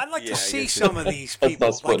anyway. I'd like to see some of these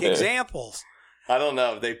people, like examples. I don't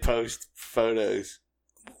know if they post photos.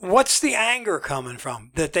 What's the anger coming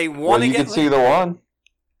from? That they want to get... you can see the one.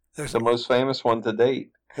 The most famous one to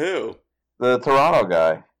date. Who? The Toronto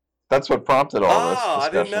guy. That's what prompted all this discussion. I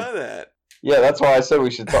didn't know that. Yeah, that's why I said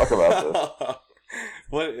we should talk about this.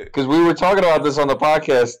 What? Because we were talking about this on the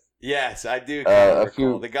podcast. Yes, I do kind of recall.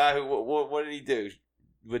 few. The guy who, what did he do?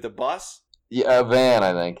 With the bus? Yeah, a van,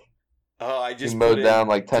 I think. Oh, I just he mowed put down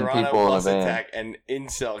like 10 Toronto people in a bus van. attack, and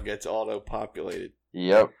Incel gets auto-populated.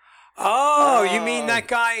 Yep. Oh, you mean that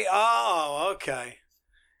guy? Oh, okay.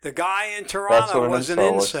 The guy in That's Toronto what was an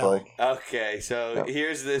incel looks incel. like. Okay, so Yep.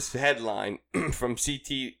 here's this headline from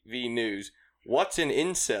CTV News. What's an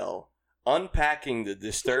incel? Unpacking the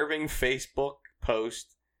disturbing Facebook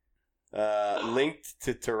post linked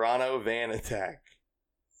to Toronto van attack.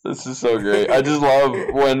 This is so great. I just love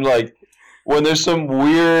when there's some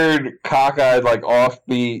weird cockeyed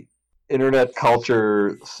offbeat internet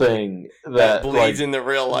culture thing that bleeds into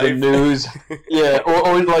real life. The news, yeah,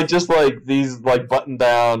 or just these button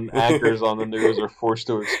down anchors on the news are forced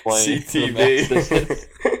to explain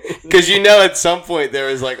CTV. Because at some point there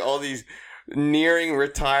was all these nearing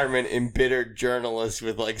retirement embittered journalists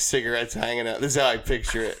with cigarettes hanging out. This is how I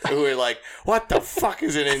picture it. Who are like, what the fuck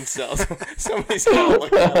is an incel? Somebody's gotta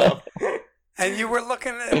look it up. And you were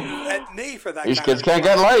looking at me for that. These kids can't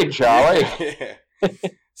get laid, Charlie. Yeah.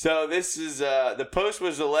 So this is the post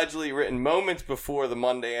was allegedly written moments before the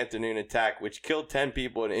Monday afternoon attack, which killed 10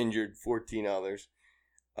 people and injured 14 others.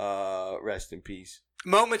 Rest in peace.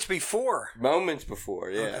 Moments before,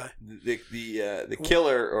 yeah. Okay. The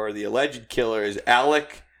killer or the alleged killer is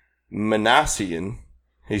Alec Manassian.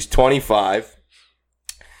 He's 25.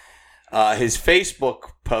 His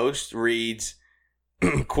Facebook post reads,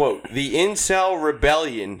 quote, "The incel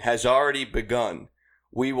rebellion has already begun.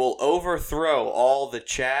 We will overthrow all the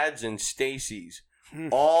Chads and Stacys.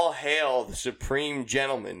 All hail the supreme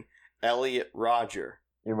gentleman, Elliot Roger."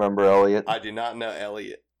 You remember Elliot? I do not know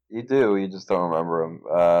Elliot. You do. You just don't remember him.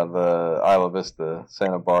 The Isla Vista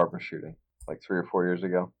Santa Barbara shooting, 3 or 4 years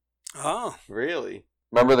ago. Oh, Really?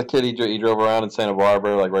 Remember the kid he drove around in Santa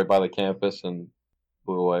Barbara, right by the campus, and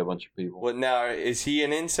blew away a bunch of people? What now? Is he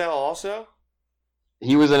an incel also?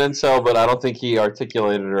 He was an incel, but I don't think he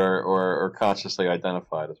articulated or consciously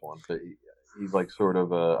identified as one. So he's sort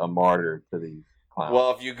of a martyr to these clowns.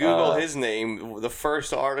 Well, if you Google his name, the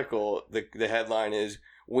first article, the headline is,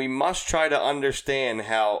 "We must try to understand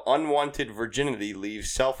how unwanted virginity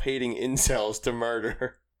leaves self-hating incels to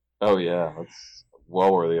murder." Oh, yeah. That's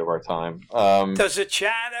well worthy of our time. does a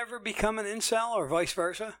Chad ever become an incel or vice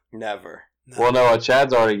versa? Never. No. Well, no,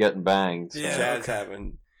 Chad's already getting banged. So. Yeah. Chad's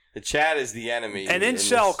having... The Chad is the enemy. An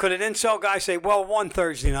incel, could an incel guy say, well, one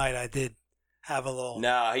Thursday night I did have a little...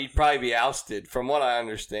 No, he'd probably be ousted, from what I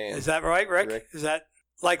understand. Is that right, Rick? Is that...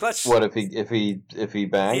 let's... What if he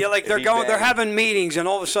bangs? Yeah, they're having meetings, and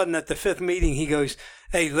all of a sudden at the fifth meeting, he goes,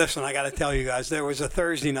 "Hey, listen, I got to tell you guys, there was a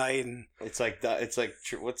Thursday night, and It's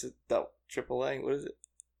what's it? AAA? What is it?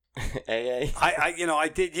 AA? I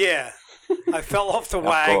did, yeah. I fell off the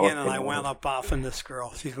wagon, and I wound up offing this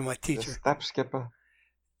girl. She's my teacher. Step skipper.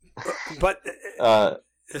 But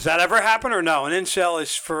does that ever happen or no? An incel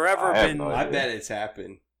has forever been... I bet it's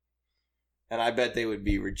happened. And I bet they would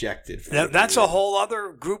be rejected. That's a whole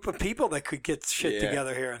other group of people that could get shit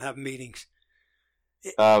together here and have meetings.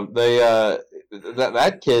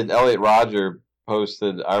 That kid, Elliot Roger,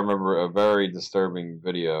 posted, I remember, a very disturbing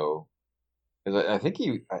video. Because I think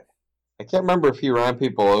I can't remember if he ran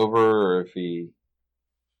people over or if he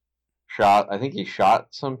I think he shot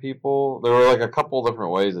some people. There were a couple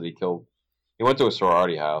different ways that he killed. He went to a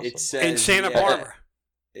sorority house. In Santa Barbara.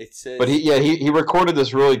 It says, but he recorded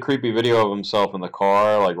this really creepy video of himself in the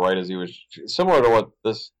car, right as he was, similar to what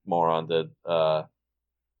this moron did.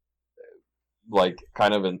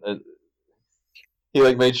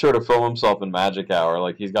 He made sure to film himself in magic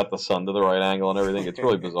hour, he's got the sun to the right angle and everything. It's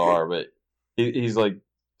really bizarre, but he's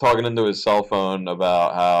talking into his cell phone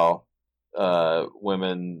about how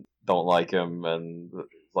women don't like him, and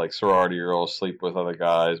sorority girls sleep with other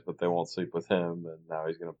guys, but they won't sleep with him, and now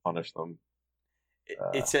he's going to punish them.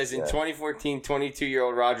 It says in 2014,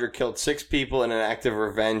 22-year-old Roger killed 6 people in an act of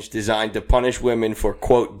revenge designed to punish women for,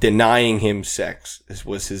 quote, denying him sex. This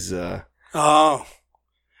was his...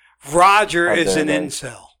 Roger is an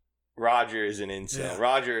incel. Roger is an incel. Yeah.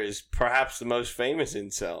 Roger is perhaps the most famous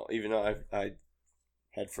incel, even though I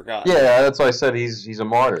had forgotten. Yeah, that's why I said he's a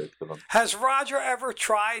martyr to them. Has Roger ever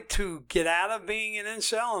tried to get out of being an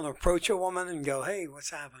incel and approach a woman and go, "Hey,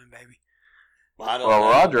 what's happening, baby"? Well,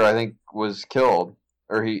 Roger, I think, was killed,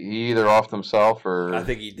 or he either offed himself, or I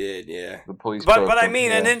think he did. Yeah, the police. But I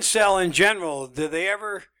mean, an incel in general. Do they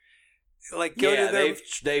ever go to them?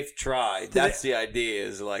 They've tried. That's the idea.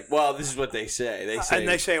 Is well, this is what they say.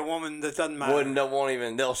 They say a woman that doesn't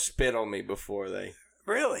matter. They'll spit on me before they.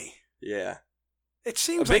 Really? Yeah. It A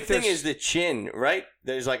seems big like thing there's- is the chin, right?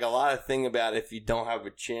 There's like a lot of thing about if you don't have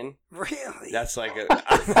a chin. Really? That's like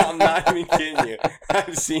I'm not even kidding you.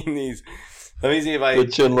 I've seen these. Let me see if I The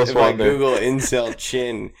chinless wonder. Google incel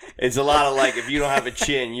chin. It's a lot of like if you don't have a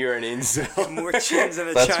chin, you're an incel. More chins than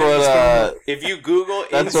a That's Chinese what. man. If you Google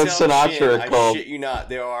That's incel what Sinatra chin, I called- shit you not,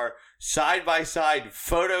 there are side by side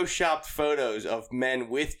photoshopped photos of men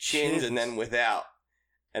with chins and then without,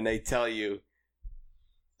 and they tell you.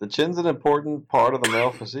 The chin's an important part of the male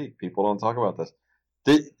physique. People don't talk about this.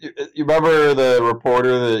 You remember the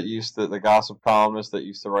reporter the gossip columnist that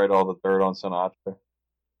used to write all the dirt on Sinatra?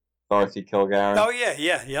 Dorothy Kilgaren? Oh,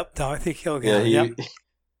 yeah, yep. Dorothy Kilgaren. Yeah, Yep.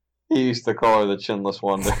 he used to call her the chinless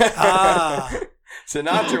wonder. Ah.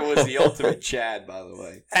 Sinatra was the ultimate Chad, by the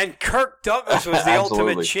way. And Kirk Douglas was the Absolutely.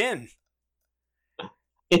 ultimate chin.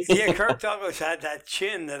 Yeah, Kirk Douglas had that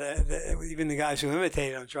chin that even the guys who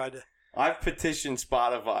imitated him tried to. I've petitioned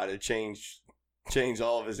Spotify to change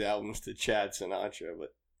all of his albums to Chad Sinatra,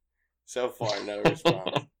 but so far no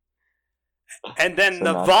response. And then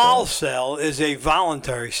the Sinatra. Volcel is a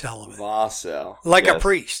voluntary celibate, Vossel. like a Yes.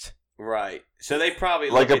 priest. Right. So they probably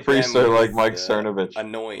Like look a at priest them or like with, Mike Cernovich.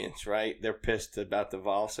 annoyance, right? They're pissed about the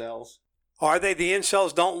Volcels. Are they the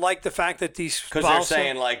incels? Don't like the fact that these Because they're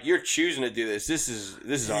saying, like, you're choosing to do this. This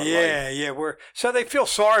is our life. yeah, so they feel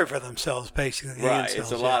sorry for themselves, basically. the Right. incels,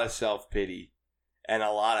 It's a yeah. lot of self-pity and a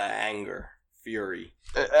lot of anger, fury.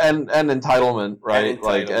 And entitlement, right? And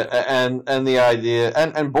entitlement. Like and the idea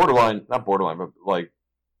and borderline, not borderline, but like,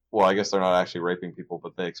 well, I guess they're not actually raping people,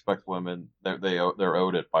 but they expect women they're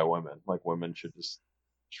owed it by women. Like women should just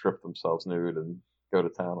strip themselves nude and go to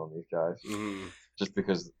town on these guys just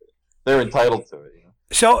because they're entitled to it. You know?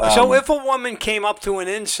 So if a woman came up to an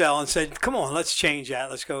incel and said, "Come on, let's change that.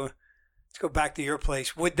 Let's go back to your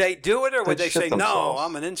place," would they do it, or would They'd they shit say, themselves. "No,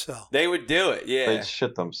 I'm an incel"? They would do it, yeah. They'd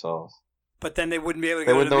shit themselves. But then they wouldn't be able to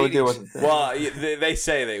They go would to the know what meetings. to do. Well, they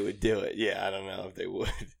say they would do it. Yeah, I don't know if they would.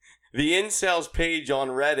 The Incels page on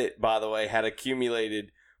Reddit, by the way, had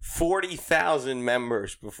accumulated 40,000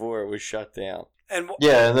 members before it was shut down. And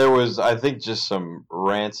Yeah, and there was, I think, just some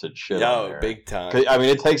rancid shit on Yo, there. big time. 'Cause, I mean,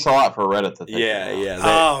 it takes a lot for Reddit to take Yeah, it down. yeah.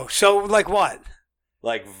 oh, so like what?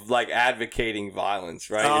 Like advocating violence,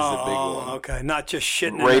 right? Is the big one. Okay, not just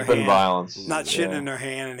shitting in Rape their and hand. violence. Not shitting Yeah. in their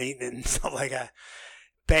hand and eating it and stuff like that.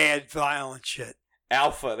 Bad, violent shit.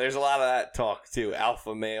 Alpha. There's a lot of that talk too.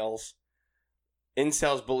 Alpha males.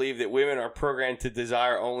 Incels believe that women are programmed to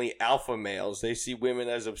desire only alpha males. They see women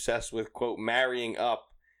as obsessed with, quote, marrying up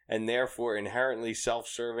and therefore inherently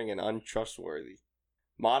self-serving and untrustworthy.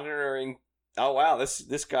 Monitoring. Oh, wow.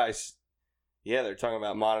 This guy's. Yeah, they're talking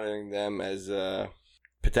about monitoring them as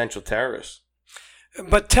potential terrorists.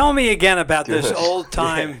 But tell me again about this Good. old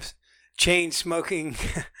time chain smoking.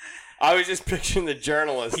 I was just picturing the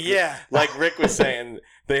journalists. Yeah. Like Rick was saying,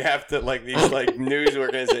 they have to, like, these, like, news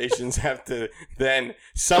organizations have to then,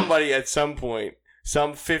 somebody at some point,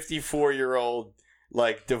 some 54-year-old,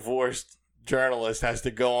 like, divorced journalist has to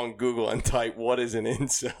go on Google and type, what is an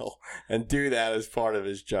incel? And do that as part of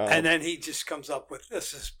his job. And then he just comes up with,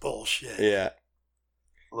 this is bullshit. Yeah.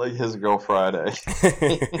 Like his Girl Friday.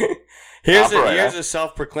 Here's Opera. a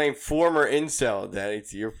self-proclaimed former incel, Daddy,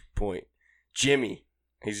 to your point. Jimmy.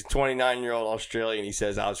 He's a 29-year-old Australian. He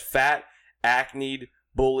says, I was fat, acneed,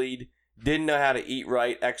 bullied, didn't know how to eat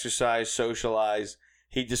right, exercise, socialize.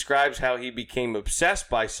 He describes how he became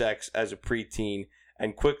obsessed by sex as a preteen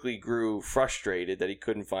and quickly grew frustrated that he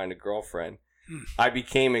couldn't find a girlfriend. I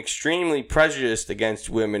became extremely prejudiced against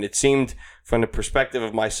women. It seemed, from the perspective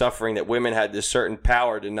of my suffering, that women had this certain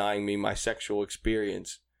power denying me my sexual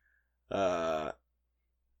experience.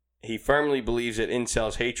 He firmly believes that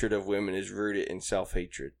incels' hatred of women is rooted in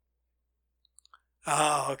self-hatred.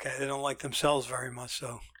 Oh, okay. They don't like themselves very much,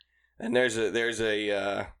 so. And there's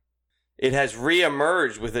a it has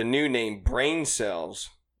reemerged with a new name, brain cells.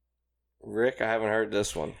 Rick, I haven't heard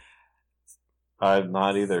this one. I've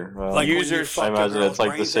not either. Like when you users- fuck I your imagine girl's it's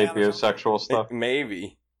like the brains out or something? sapiosexual stuff.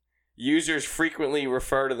 Maybe. Users frequently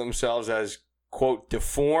refer to themselves as, quote,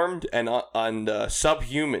 deformed and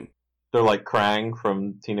subhuman. They're like Krang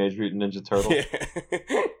from Teenage Mutant Ninja Turtles.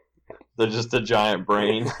 Yeah. They're just a giant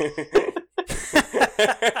brain.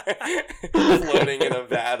 Floating in a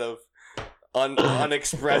vat of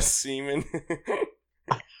unexpressed semen.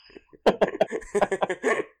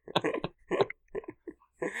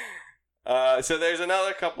 So there's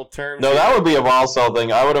another couple terms. No, here. that would be a Volcel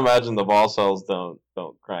thing. I would imagine the Volcels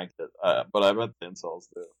don't crank it, but I bet the incels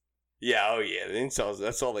do. Yeah, oh yeah, the incels.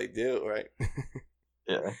 That's all they do, right?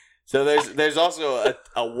 Yeah. So there's also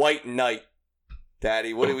a white knight,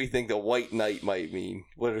 Daddy. What do we think the white knight might mean?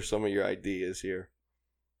 What are some of your ideas here?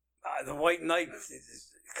 the White Knight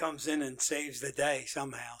comes in and saves the day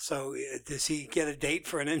somehow. So does he get a date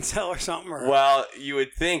for an incel or something? Or? Well, you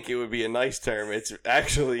would think it would be a nice term. It's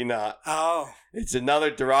actually not. Oh. It's another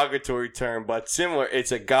derogatory term, but similar.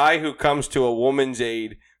 It's a guy who comes to a woman's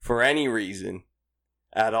aid for any reason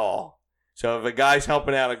at all. So if a guy's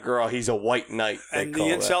helping out a girl, he's a white knight. And the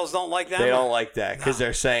incels don't like that? They don't like that because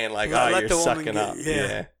they're saying like, oh, you're sucking up.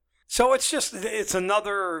 Yeah. So it's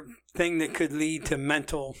another thing that could lead to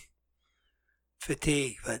mental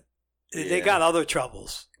fatigue, but they got other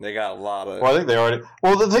troubles. They got a lot of... Well, I think they already...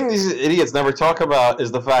 Well, the thing these idiots never talk about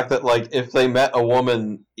is the fact that, like, if they met a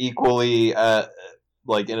woman equally,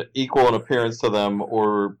 equal in appearance to them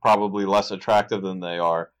or probably less attractive than they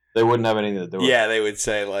are, they wouldn't have anything to do with it. Yeah, they would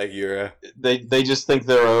say, like, you're a... They just think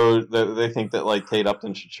they think that, like, Kate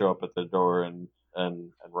Upton should show up at their door and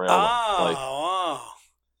rail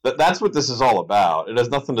them. That's what this is all about. It has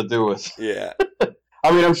nothing to do with... Yeah. I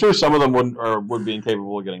mean, I'm sure some of them would be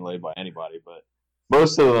incapable of getting laid by anybody, but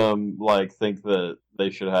most of them like think that they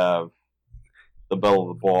should have the belle of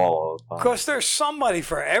the ball all the time. Of course, there's somebody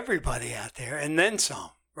for everybody out there, and then some,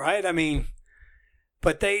 right? I mean,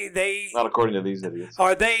 but they not according to these idiots.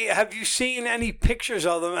 Are they? Have you seen any pictures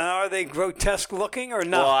of them? And are they grotesque looking or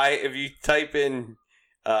not? Well, if you type in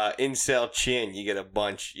incel chin, you get a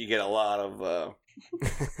bunch. You get a lot of.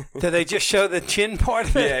 Do they just show the chin part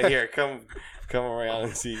of it? Yeah, here, come around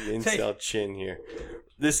and see incel chin here.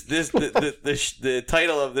 The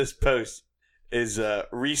title of this post is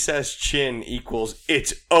recessed chin equals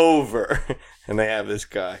it's over, and they have this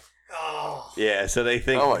guy. Oh. Yeah, so they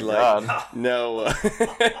think God. No.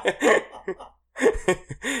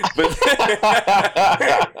 But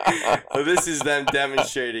this is them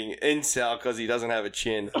demonstrating incel because he doesn't have a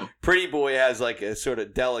chin. Pretty boy has like a sort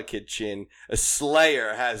of delicate chin. A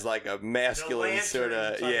Slayer has like a masculine sort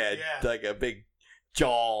of like a big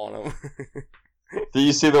jaw on him. Do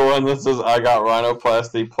you see the one that says "I got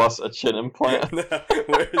rhinoplasty plus a chin implant"? No,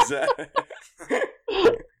 where is that?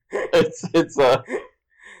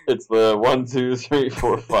 It's the 1, 2, 3,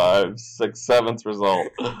 4, 5, 6, 7th result.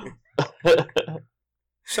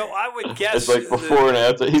 So I would guess it's like before and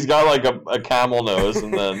after. He's got like a camel nose,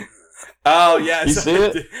 and then oh yes, you see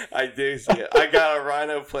it? I do see it. I got a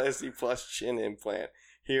rhinoplasty plus chin implant.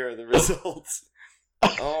 Here are the results.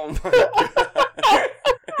 Oh my god!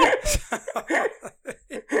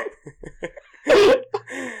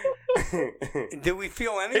 Do we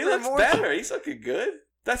feel any? He looks better. He's looking good.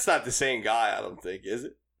 That's not the same guy, I don't think, is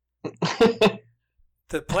it?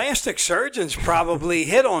 The plastic surgeons probably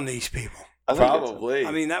hit on these people. Probably.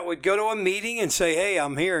 I mean, that would go to a meeting and say, hey,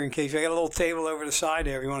 I'm here in case I got a little table over the side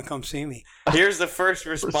there if you want to come see me. Here's the first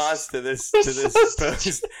response to this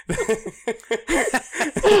post.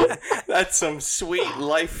 That's some sweet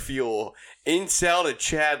life fuel. Incel to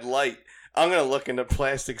Chad Light. I'm going to look into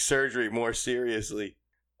plastic surgery more seriously.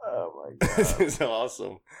 Oh, my God. This is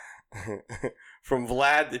awesome. From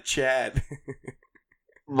Vlad to Chad.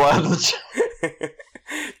 Vlad to Chad.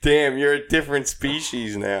 Damn, you're a different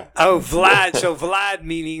species now. Oh, Vlad. So Vlad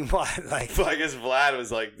meaning what? Like, I guess Vlad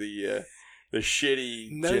was like the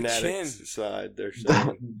shitty genetics side. They're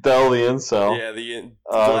saying. Del the incel. Yeah,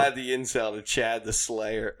 Vlad the incel to Chad the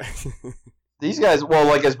Slayer. These guys, well,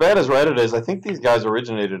 like as bad as Reddit is, I think these guys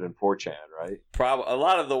originated in 4chan, right? Probably a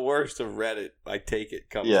lot of the worst of Reddit, I take it,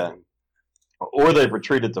 comes from. Or they've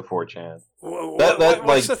retreated to 4chan.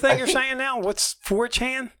 What's the thing you're saying now? What's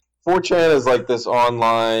 4chan? 4chan is like this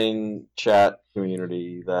online chat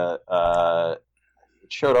community that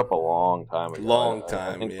showed up a long time ago.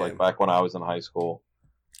 I think like back when I was in high school.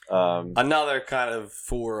 Another kind of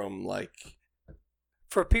forum, like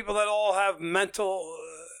for people that all have mental.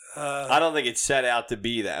 I don't think it's set out to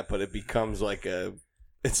be that, but it becomes like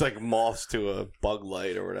it's like moths to a bug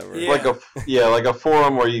light or whatever. Yeah. Like a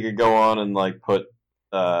forum where you could go on and like put.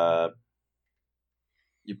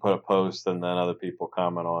 You put a post and then other people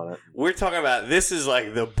comment on it. We're talking about this is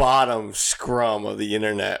like the bottom scrum of the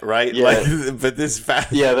internet, right? Yeah. Like, but this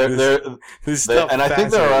fast. Yeah, this stuff. And I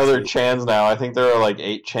think there are other chans now. I think there are like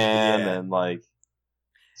 8chan and like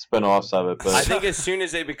spin-offs of it. But I think as soon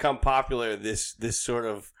as they become popular, this sort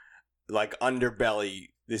of like underbelly,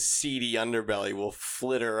 this seedy underbelly, will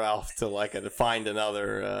flitter off to find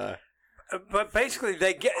another. But basically,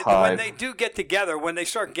 when they do get together, when they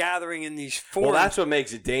start gathering in these forums, well, that's what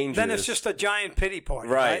makes it dangerous. Then it's just a giant pity party,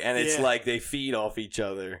 right? And it's like they feed off each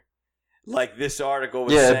other. Like this article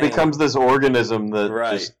was saying, it becomes this organism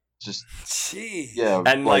that just gee,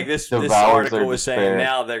 and like this article was saying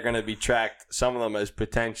now they're going to be tracked, some of them as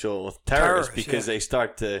potential terrorists because they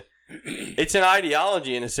start to. It's an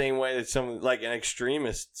ideology in the same way that some like an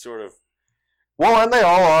extremist sort of. Well, and they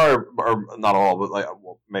all are, or not all, but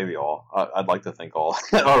maybe all. I'd like to think all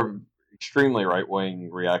are extremely right-wing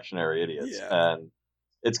reactionary idiots, and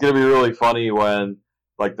it's going to be really funny when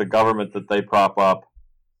like the government that they prop up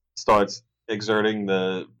starts exerting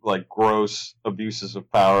the like gross abuses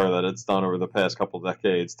of power that it's done over the past couple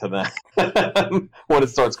decades to them. When it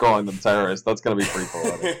starts calling them terrorists, that's going to be pretty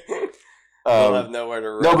poetic. They'll have nowhere to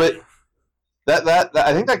run. No, but that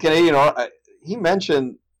I think that Canadian, he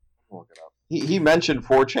mentioned. Look it up. He mentioned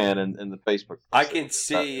 4chan in the Facebook. I can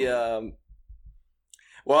see. Well,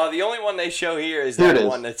 the only one they show here is that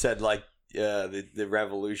one that said like the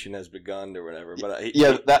revolution has begun or whatever. But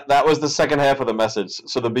that was the second half of the message.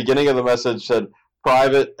 So the beginning of the message said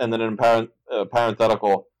private, and then in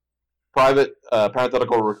parenthetical, private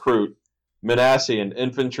parenthetical recruit Manassian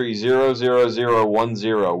Infantry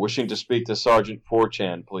 00010 wishing to speak to Sergeant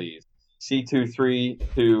 4chan, please.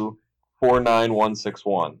 C232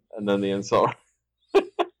 49161, and then the incel.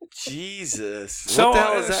 Jesus. So, what the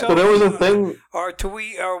hell is that? So there was a thing. Are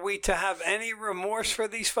we to have any remorse for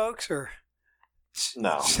these folks, or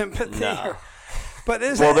no sympathy? No. But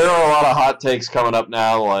there are a lot of hot takes coming up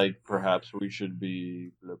now, like perhaps we should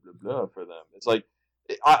be blah blah blah for them. It's like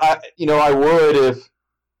I would if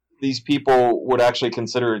these people would actually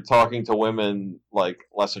consider talking to women like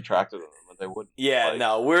less attractive than them. They would. Yeah, like,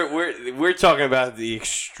 no, we're talking about the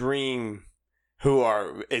extreme who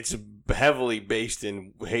are. It's heavily based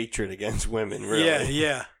in hatred against women. Really.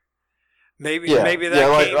 Yeah. Maybe that came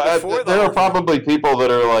before. There are probably people that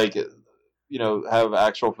are like, have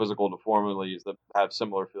actual physical deformities that have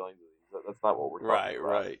similar feelings. That's not what we're talking about.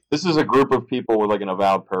 Right. This is a group of people with like an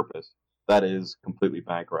avowed purpose that is completely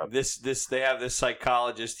bankrupt. They have this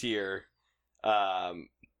psychologist here.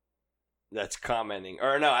 That's commenting,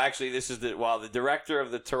 or no, actually, this is the director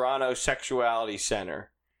of the Toronto Sexuality Center.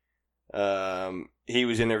 He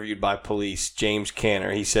was interviewed by police, James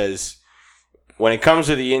Canner. He says, when it comes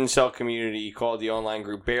to the incel community, he called the online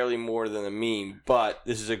group barely more than a meme, but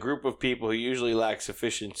this is a group of people who usually lack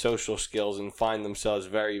sufficient social skills and find themselves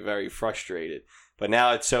very, very frustrated. But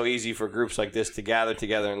now it's so easy for groups like this to gather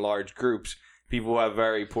together in large groups. People who have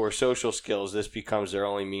very poor social skills, this becomes their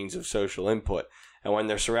only means of social input. And when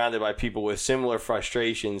they're surrounded by people with similar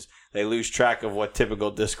frustrations, they lose track of what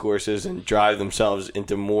typical discourse is and drive themselves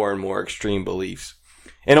into more and more extreme beliefs.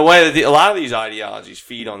 In a way, that a lot of these ideologies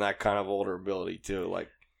feed on that kind of vulnerability too, like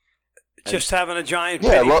just having a giant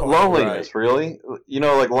loneliness, really.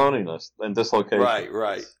 Like loneliness and dislocation.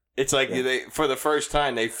 Right. It's like they, for the first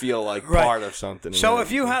time, they feel like part of something. So,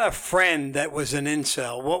 if you had a friend that was an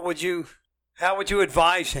incel, how would you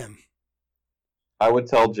advise him? I would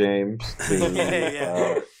tell James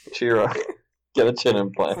to cheer up, get a chin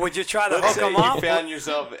implant. Would you try to hook him up? You found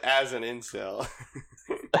yourself as an incel.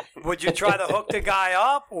 Would you try to hook the guy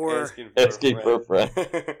up, or asking for a friend?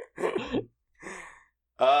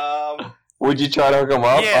 Would you try to hook him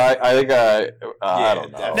up? Yeah. I think I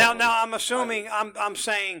don't know. Now I'm assuming I'm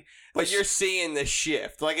saying, but you're seeing the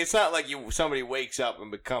shift. Like it's not like somebody wakes up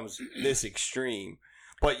and becomes this extreme,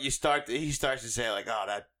 but he starts to say like, oh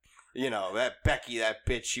that. That Becky, that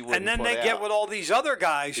bitch, she wouldn't. And then they get with all these other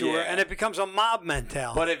guys and it becomes a mob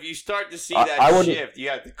mentality. But if you start to see that shift, you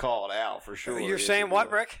have to call it out for sure. You're saying what,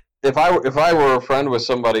 Rick? If I were a friend with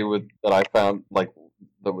somebody that I found like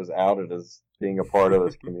that was outed as being a part of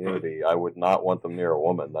this community, I would not want them near a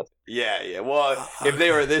woman. That's yeah. Well, if they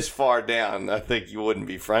were this far down, I think you wouldn't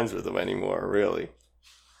be friends with them anymore, really.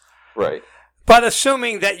 Right. But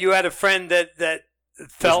assuming that you had a friend that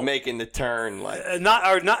felt making the turn, like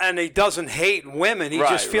and he doesn't hate women. He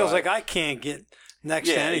just feels like I can't get next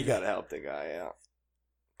to anything. You gotta help the guy out.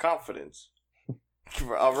 Confidence.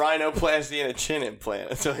 A rhinoplasty and a chin implant.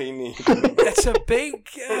 That's all he needs. It's a big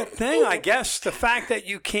thing, I guess. The fact that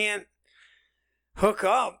you can't hook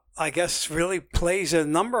up, I guess, really plays a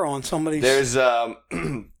number on somebody's. There's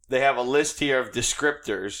they have a list here of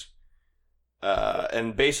descriptors.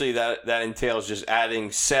 And basically that entails just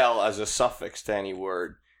adding cell as a suffix to any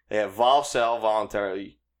word. They have vol cell,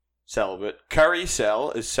 voluntarily celibate. Curry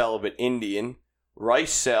cell is celibate Indian.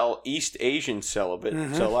 Rice cell, East Asian celibate.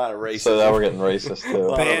 Mm-hmm. So a lot of racism. So now we're getting racist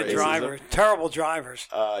too. Bad drivers. Terrible drivers.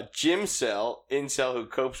 Gym cell, incel who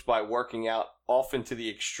copes by working out often to the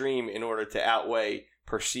extreme in order to outweigh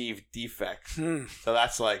perceived defects. So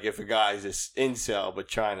that's like if a guy's this incel but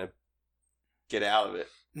trying to get out of it.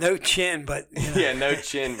 No chin, but no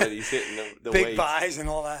chin, but he's hitting the big weights. thighs and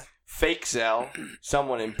all that. Fake cell,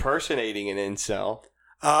 someone impersonating an incel.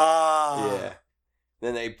 Yeah.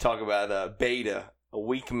 Then they talk about beta, a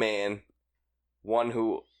weak man, one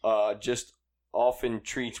who just often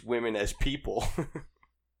treats women as people.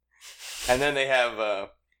 And then they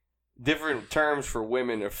have different terms for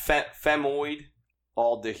women are femoid,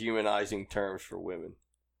 all dehumanizing terms for women.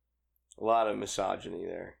 A lot of misogyny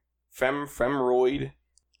there. Femeroid.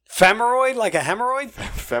 Femeroid, like a hemorrhoid?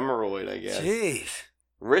 Femeroid, I guess. Jeez.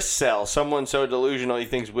 Wrist cell. Someone so delusional he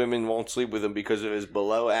thinks women won't sleep with him because of his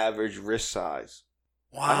below average wrist size.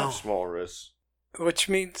 Wow. I have small wrists. Which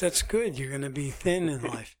means that's good. You're going to be thin in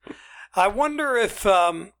life. I wonder if...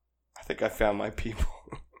 I think I found my people.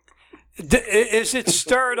 is it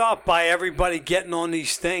stirred up by everybody getting on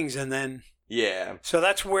these things and then... Yeah. So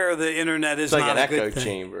that's where the internet is it's like not an a good echo thing.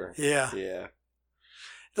 chamber. Yeah. Yeah.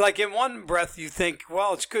 Like in one breath you think,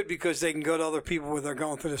 well, it's good because they can go to other people where they're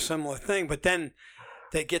going through the similar thing. But then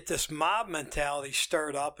they get this mob mentality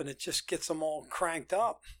stirred up and it just gets them all cranked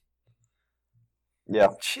up. Yeah.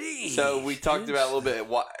 Jeez. So we talked about a little bit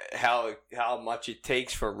how much it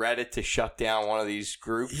takes for Reddit to shut down one of these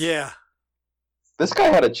groups. Yeah. This guy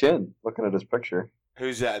had a chin, looking at his picture.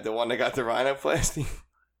 Who's that? The one that got the rhinoplasty?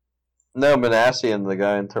 No, Manassian, the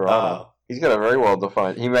guy in Toronto. He's got a very well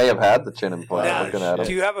defined. He may have had the chin implant. Now, Looking at him.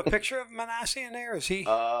 do you have a picture of Manasseh in there? Is he?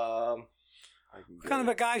 What kind of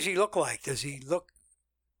a guy does he look like? Does he look?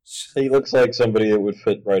 He looks like somebody that would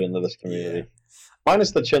fit right into this community. Yeah.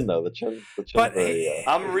 Minus the chin, though. The chin. But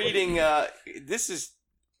I'm reading. This is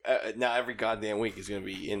now every goddamn week is going to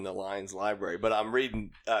be in the Lions library. But I'm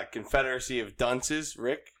reading Confederacy of Dunces.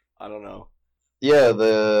 Rick, I don't know. Yeah,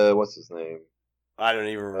 what's his name? I don't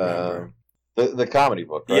even remember. The comedy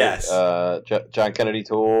book, right? Yes. John Kennedy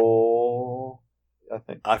Toole, I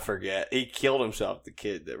think. I forget. He killed himself, the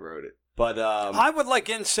kid that wrote it. But I would like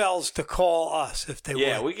incels to call us if they would.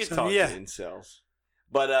 Yeah, we could talk to incels.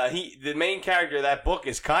 But the main character of that book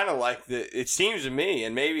is kind of like it seems to me,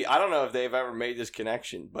 and maybe, I don't know if they've ever made this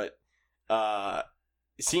connection, but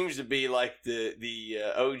it seems to be like the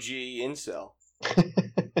OG incel.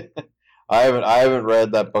 I haven't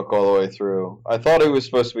read that book all the way through. I thought he was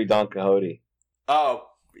supposed to be Don Quixote. Oh,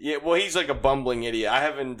 yeah. Well, he's like a bumbling idiot. I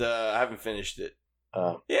haven't finished it.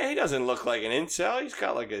 Yeah, he doesn't look like an incel. He's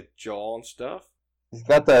got like a jaw and stuff. He's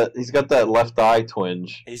got that left eye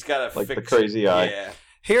twinge. He's got the crazy eye. Yeah.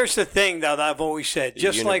 Here's the thing, though, that I've always said.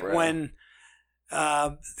 Just like when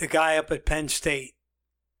the guy up at Penn State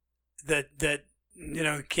that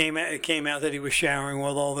came out that he was showering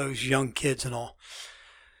with all those young kids and all.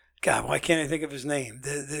 God, why can't I think of his name?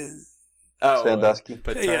 Sandusky.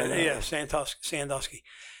 Sandusky.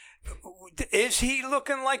 Is he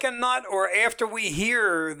looking like a nut, or after we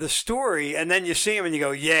hear the story and then you see him and you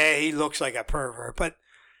go, yeah, he looks like a pervert? But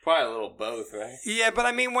probably a little both, right? Yeah, but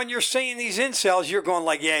I mean, when you're seeing these incels, you're going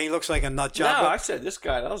like, yeah, he looks like a nut job. No, I said this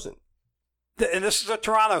guy doesn't. And this is a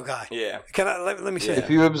Toronto guy. Yeah. Let me see.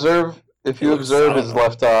 If you observe his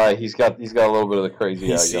left eye, he's got a little bit of the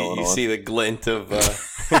crazy eye going on. You see the glint of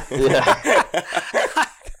yeah.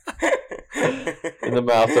 In the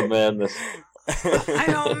mouth of madness. I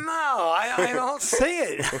don't know. I don't see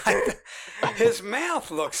it. His mouth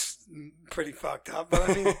looks pretty fucked up. But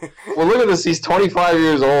I mean, well, look at this. He's 25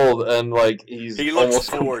 years old and like he looks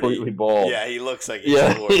almost 40. Completely bald. Yeah, he looks like he's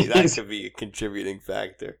 40. That could be a contributing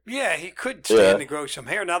factor. Yeah, he could stand to grow some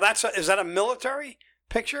hair. Now is that a military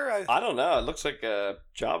picture? I don't know. It looks like a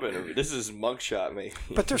job interview. This is mugshot, maybe.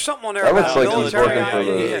 But there's something on there that about looks like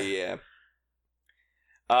military. He's working Yeah.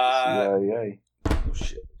 Oh,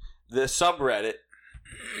 shit. The subreddit,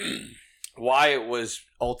 why it was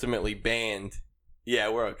ultimately banned. Yeah,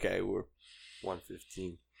 we're okay. We're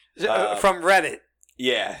 115 from Reddit.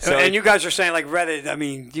 Yeah. So, and you guys are saying like Reddit. I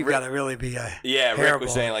mean, you got to really be Rick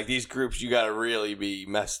was saying like these groups, you got to really be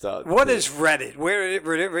messed up. What is Reddit? Where did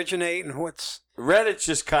it originate, and what's Reddit's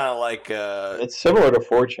just kind of like it's similar to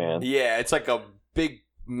 4chan. Yeah, it's like a big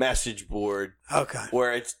message board. Okay.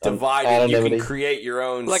 Where it's divided. You can create your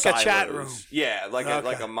own like silos. a chat room. Yeah,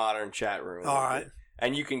 like a modern chat room. All right.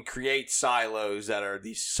 And you can create silos that are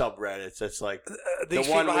these subreddits. That's like these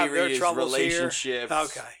the one people we have their read is troubles relationships. Here.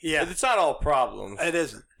 Okay, yeah. It's not all problems. It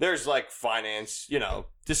isn't. There's like finance,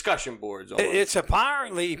 discussion boards. It's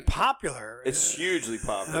apparently popular. It's hugely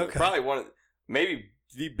popular. Okay. Probably maybe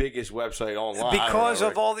the biggest website online. Because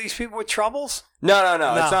of all these people with troubles? No.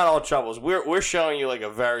 It's not all troubles. We're showing you like a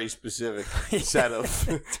very specific set of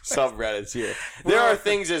subreddits here. There are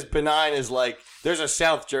things as benign as like there's a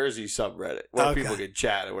South Jersey subreddit where people can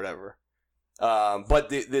chat or whatever. But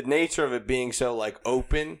the nature of it being so like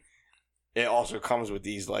open, it also comes with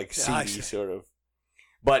these like seedy sort of.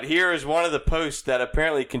 But here is one of the posts that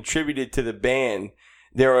apparently contributed to the ban.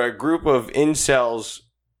 There are a group of incels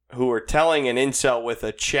who are telling an incel with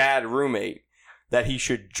a Chad roommate that he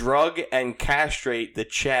should drug and castrate the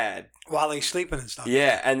Chad While he's sleeping and stuff.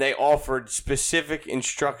 Yeah, and they offered specific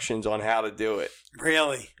instructions on how to do it. Yeah, and they offered specific instructions on how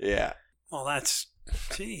to do it. Really? Yeah. Well, that's...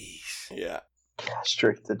 Jeez. Yeah.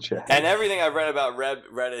 Straight to chat. And everything I've read about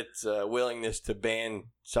Reddit's willingness to ban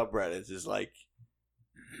subreddits is like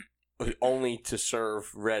only to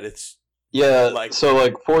serve Reddit's. Yeah, like, so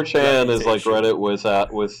like 4chan is like reputation.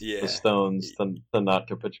 Reddit with Yeah. the Stones to not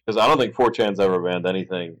capitulate, because I don't think 4chan's ever banned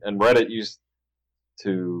anything, and Reddit used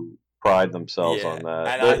to pride themselves Yeah, on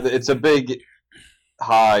that. and It's a big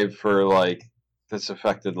hive for like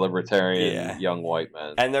disaffected libertarian Yeah. young white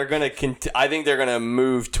men. And they're gonna. I think they're gonna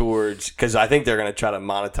move towards, because I think they're gonna try to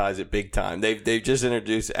monetize it big time. They've just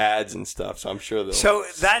introduced ads and stuff, so I'm sure they'll. So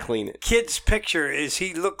that clean it. kid's picture, is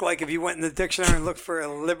he look like if you went in the dictionary and looked for a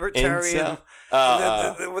libertarian?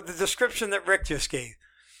 Incel? With the description that Rick just gave.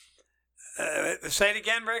 Say it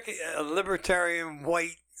again, Rick. A libertarian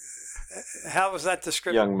white. How was that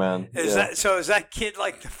description? Young men. Is that kid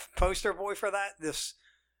like the poster boy for that?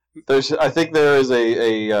 I think there is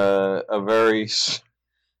a very.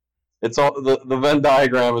 It's all the Venn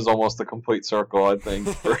diagram is almost a complete circle. I think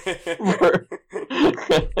for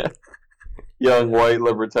young white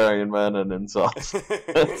libertarian men and incels.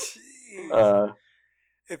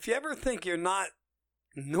 If you ever think you're not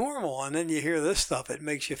normal and then you hear this stuff, it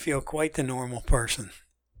makes you feel quite the normal person.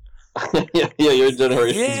 yeah, your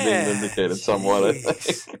generation's being vindicated somewhat. I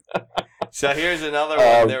think. So here's another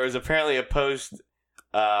one. There was apparently a post.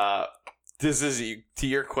 This is to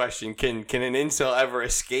your question. Can an incel ever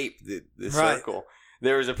escape the circle?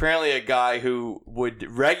 There was apparently a guy who would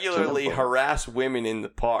regularly harass women in the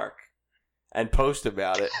park and post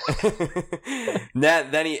about it.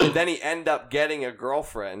 then he ended up getting a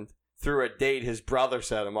girlfriend through a date his brother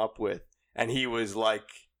set him up with, and he was like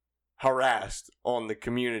harassed on the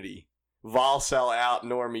community. Vol sell out,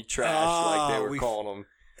 normie trash, like they were calling him.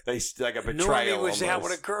 They like a betrayal. Normie was almost. out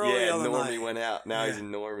with a girl the other Normie night. went out. Now he's a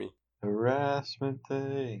normie. Harassment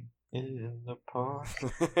day in the park.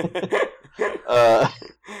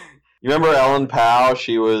 You remember Ellen Powell?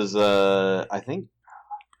 She was, I think,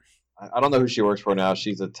 I don't know who she works for now.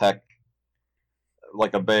 She's a tech,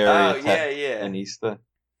 like a Bay Area tech Anista.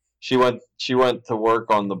 She went to work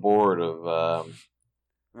on the board of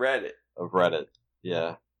Reddit.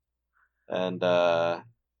 Yeah, and that's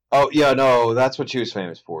what she was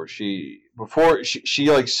famous for. She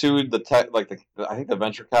like sued the tech, I think the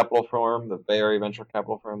venture capital firm, the Bay Area venture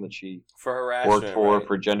capital firm that she for harassment, worked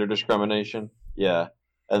for gender discrimination. Yeah,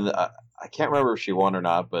 and I can't remember if she won or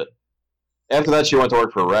not, but after that she went to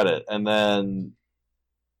work for Reddit, and then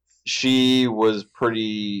she was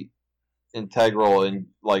pretty integral in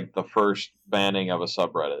like the first banning of a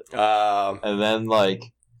subreddit, and then like.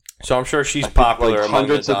 So I'm sure she's popular. Like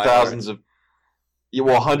hundreds of thousands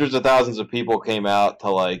of people came out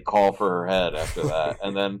to like call for her head after that,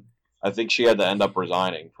 and then I think she had to end up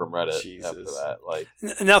resigning from Reddit after that. Like,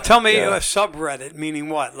 now tell me, a subreddit meaning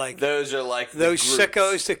what? Like those are like those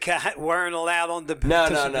sickos that weren't allowed on the.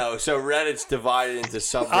 No. So Reddit's divided into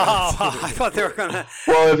subreddits. Oh, I thought they were gonna.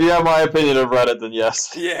 Well, if you have my opinion of Reddit, then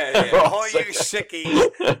yes. Yeah. All you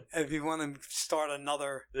sickies, if you want to start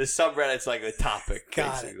another. The subreddit's like the topic,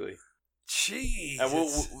 Got basically. It. Jeez. And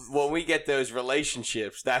when we get those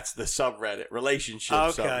relationships, that's the subreddit. Relationship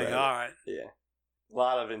subreddit. Okay, all right. Yeah. A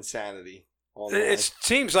lot of insanity. It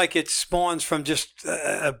seems like it spawns from just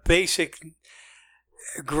a basic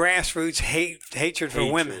grassroots hatred for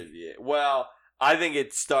women. Yeah. Well, I think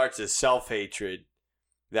it starts as self-hatred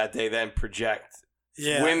that they then project.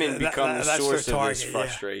 Yeah, women become the source of this target,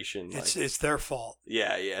 frustration. Yeah. Like, it's their fault.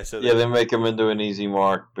 Yeah. So they make them into an easy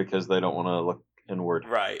mark because they don't want to look inward.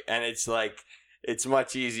 Right, and it's like it's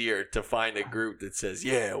much easier to find a group that says,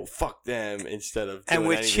 "Yeah, well, fuck them," instead of and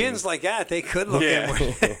with anything. chins like that, they could look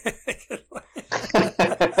inward.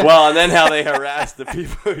 Well, and then how they harass the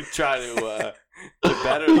people who try to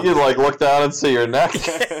better them. You can like look down and see your neck.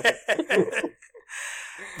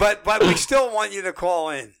 But we still want you to call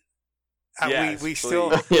in. Yes, we still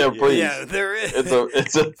please. Yeah, there is.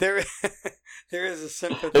 There is a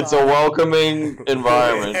sympathy. It's a welcoming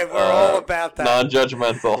environment. And we're all about that.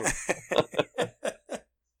 Non-judgmental.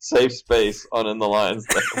 Safe space on In the Lion's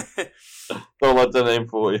Den. Don't let the name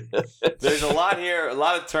fool you. There's a lot here, a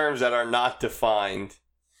lot of terms that are not defined.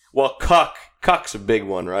 Well, cuck's a big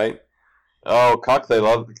one, right? Oh, cuck, they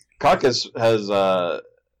love. Cuck has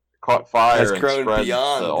caught fire and spread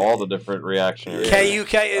beyond all the different reactionary.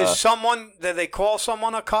 K-U-K is someone that they call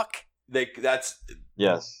someone a cuck? That's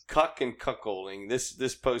yes. Cuck and cuckolding.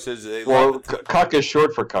 This post says cuck is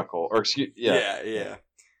short for cuckold, or excuse. Yeah.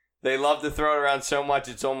 They love to throw it around so much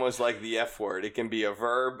it's almost like the F word. It can be a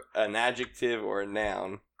verb, an adjective, or a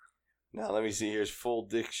noun. Now, let me see. Here's full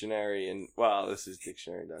dictionary. And wow, this is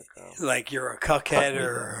dictionary.com. Like you're a cuckhead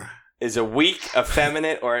or... Is a weak,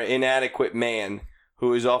 effeminate, or inadequate man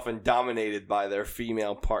who is often dominated by their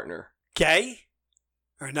female partner. Gay?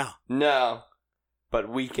 Or no? No, but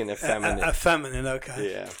weak and effeminate. Effeminate,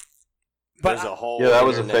 okay. Yeah. But there's a whole that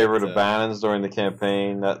was a favorite of Bannon's during the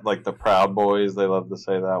campaign. That like the Proud Boys, they love to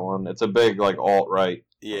say that one. It's a big like alt-right.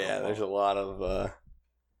 Yeah, there's a lot of...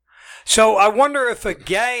 So I wonder if a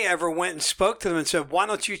gay ever went and spoke to them and said, why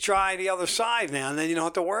don't you try the other side now, and then you don't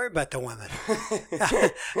have to worry about the women.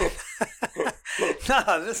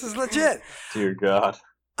 No, this is legit. Dear God.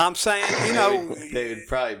 I'm saying, they would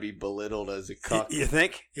probably be belittled as a cuck. You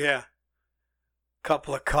think? Yeah.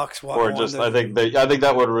 Couple of cucks. Or just, I think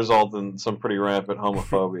that would result in some pretty rampant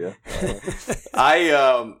homophobia.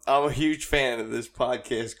 I'm a huge fan of this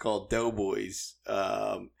podcast called Doughboys.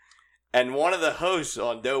 And one of the hosts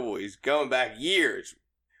on Doughboys, going back years,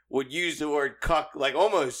 would use the word cuck, like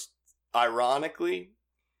almost ironically,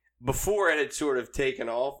 before it had sort of taken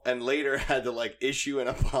off, and later had to like issue an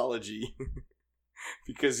apology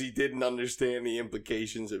because he didn't understand the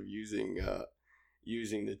implications of using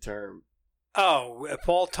the term. Oh,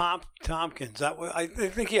 Paul Tompkins. I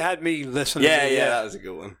think you had me listening. Yeah, that was a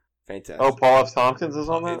good one. Fantastic. Oh, Paul F. Tompkins is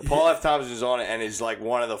on that? Paul F. Tompkins is on it, and is like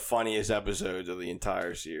one of the funniest episodes of the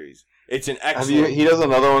entire series. It's an excellent... he does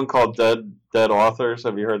another one called Dead Authors.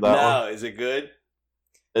 Have you heard that one? No, is it good?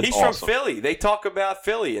 He's awesome. From Philly. They talk about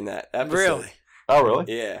Philly in that episode. Really? Oh, really?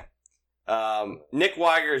 Yeah. Nick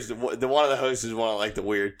Weiger is the one of the hosts is one of like the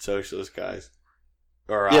weird socialist guys.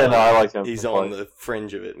 I like him. He's on the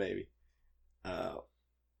fringe of it, maybe.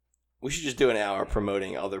 We should just do an hour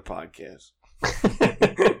promoting other podcasts.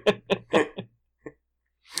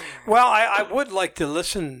 Well, I would like to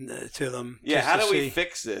listen to them. Yeah, how do we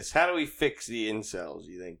fix this? How do we fix the incels,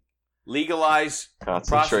 you think? Legalize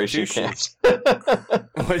concentration camps. Well,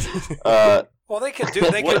 they could do...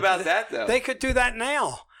 What about that, though? They could do that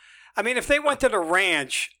now. I mean, if they went to the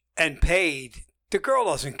ranch and paid, the girl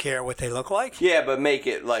doesn't care what they look like. Yeah, but make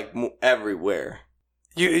it, like, everywhere.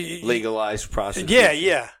 You legalize prostitution.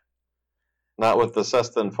 Yeah. Not with the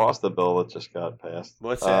Seston Foster bill that just got passed.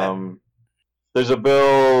 What's that? There's a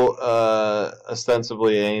bill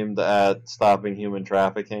ostensibly aimed at stopping human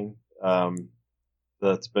trafficking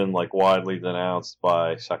that's been like widely denounced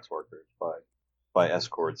by sex workers, by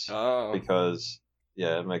escorts, because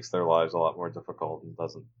it makes their lives a lot more difficult and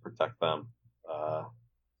doesn't protect them.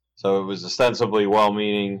 So it was ostensibly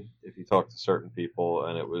well-meaning if you talk to certain people,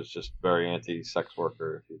 and it was just very anti-sex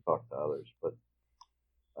worker if you talk to others. But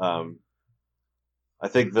I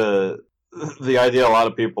think the idea a lot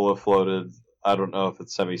of people have floated, I don't know if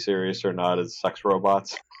it's semi-serious or not, is sex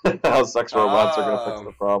robots. How sex robots are going to fix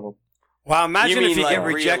the problem. Wow, imagine if you get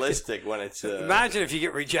rejected. Realistic when it's imagine if you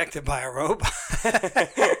get rejected by a robot.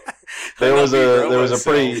 there was a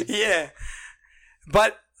pretty... Yeah.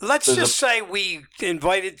 But let's just say we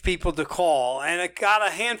invited people to call and it got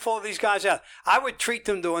a handful of these guys out. I would treat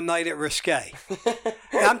them to a night at Risque.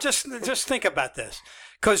 I'm just think about this.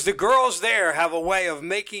 Because the girls there have a way of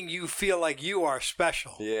making you feel like you are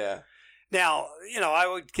special. Yeah. Now, I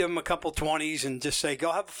would give them a couple 20s and just say,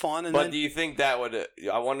 go have fun. And but do you think that would,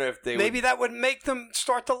 I wonder if they maybe that would make them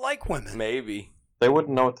start to like women. Maybe. They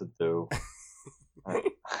wouldn't know what to do.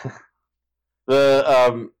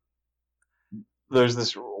 There's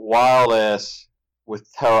this wild ass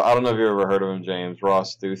I don't know if you ever heard of him, James,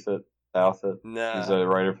 Ross Douthat. No. He's a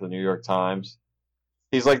writer for the New York Times.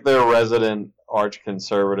 He's like their resident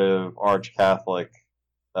arch-conservative, arch-Catholic,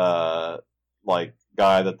 like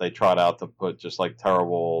guy that they trot out to put just like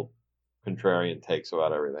terrible contrarian takes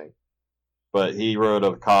about everything. But he wrote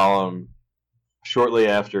a column shortly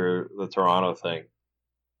after the Toronto thing,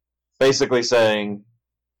 basically saying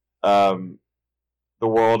the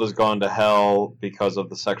world has gone to hell because of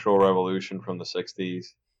the sexual revolution from the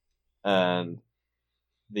 60s, and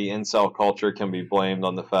the incel culture can be blamed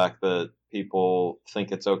on the fact that people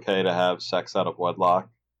think it's okay to have sex out of wedlock.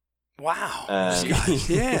 Wow.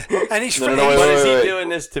 Yeah. And he's is he doing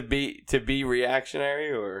this to be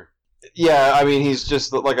reactionary or? Yeah, I mean, he's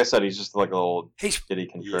just, like I said, he's just like a little kitty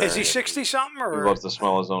contrarian. Is he 60-something? Or? He loves to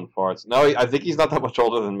smell his own farts. No, I think he's not that much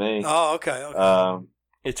older than me. Oh, okay.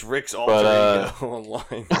 It's Rick's alter ego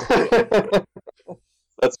online.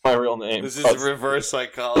 That's my real name. This is reverse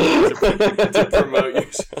psychology to promote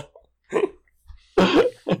yourself. You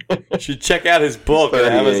should check out his book at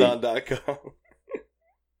Amazon.com.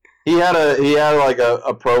 He had like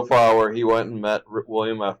a profile where he went and met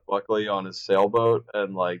William F. Buckley on his sailboat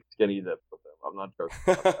and like skinny dipped with him. I'm not joking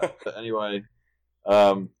about that. But anyway,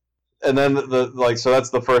 and then so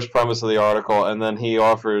that's the first premise of the article, and then he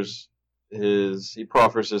offers he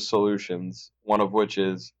proffers his solutions. One of which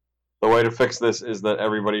is the way to fix this is that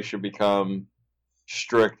everybody should become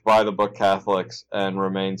strict by the book Catholics and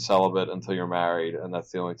remain celibate until you're married, and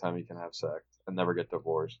that's the only time you can have sex and never get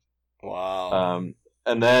divorced. Wow.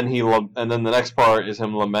 And then the next part is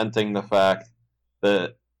him lamenting the fact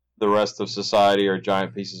that the rest of society are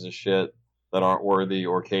giant pieces of shit that aren't worthy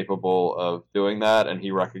or capable of doing that, and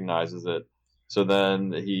he recognizes it. So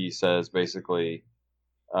then he says basically,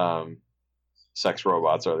 sex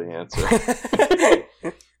robots are the answer.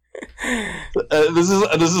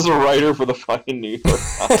 This is a writer for the fucking New York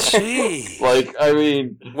Times. Gee. Like, I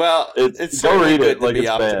mean, well, it's go read it. To like, be it's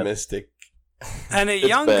optimistic. And a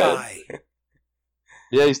young guy.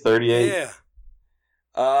 Yeah, he's 38. Yeah.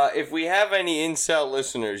 If we have any incel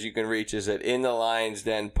listeners, you can reach us at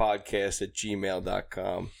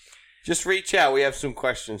inthelionsdenpodcast@gmail.com. Just reach out. We have some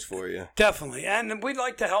questions for you. Definitely. And we'd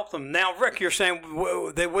like to help them. Now, Rick, you're saying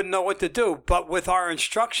they wouldn't know what to do, but with our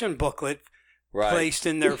instruction booklet placed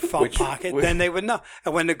in their phone pocket, then they would know.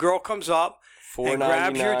 And when the girl comes up and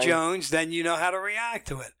grabs your Jones, then you know how to react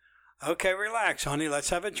to it. Okay, relax, honey. Let's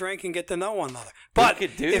have a drink and get to know one another. But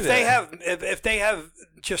if they have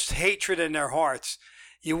just hatred in their hearts,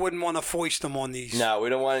 you wouldn't want to foist them on these. No, we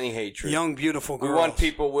don't want any hatred. Young, beautiful girls. We want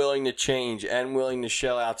people willing to change and willing to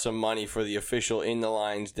shell out some money for the official In the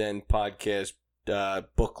Lions Den podcast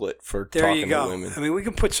booklet for talking to women. I mean, we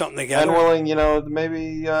can put something together. And willing,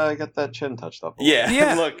 maybe get that chin touched up.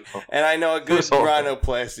 Yeah. Look, and I know a good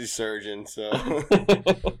rhinoplasty surgeon, so.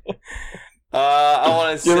 I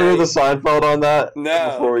want to say. You ever hear the Seinfeld on that? No.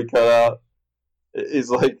 Before we cut out, he's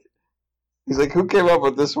like, who came up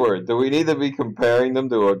with this word? Do we need to be comparing them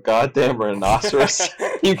to a goddamn rhinoceros?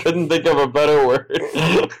 You couldn't think of a better word.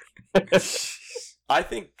 I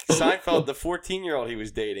think Seinfeld, the 14-year-old he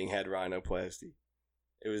was dating, had rhinoplasty.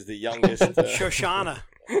 It was the youngest. Shoshana.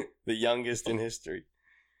 The youngest in history.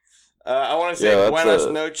 I want to say buenas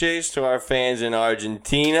noches to our fans in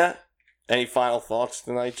Argentina. Any final thoughts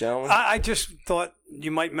tonight, gentlemen? I just thought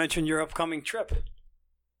you might mention your upcoming trip.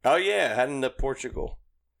 Oh, yeah, heading to Portugal.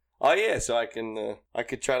 Oh, yeah, so I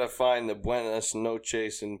could try to find the buenas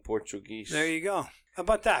noches in Portuguese. There you go. How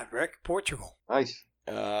about that, Rick? Portugal. Nice.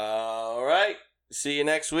 All right. See you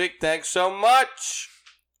next week. Thanks so much.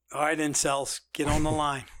 All right, incels, get on the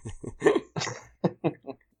line.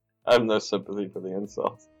 I have no sympathy for the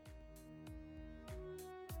incels.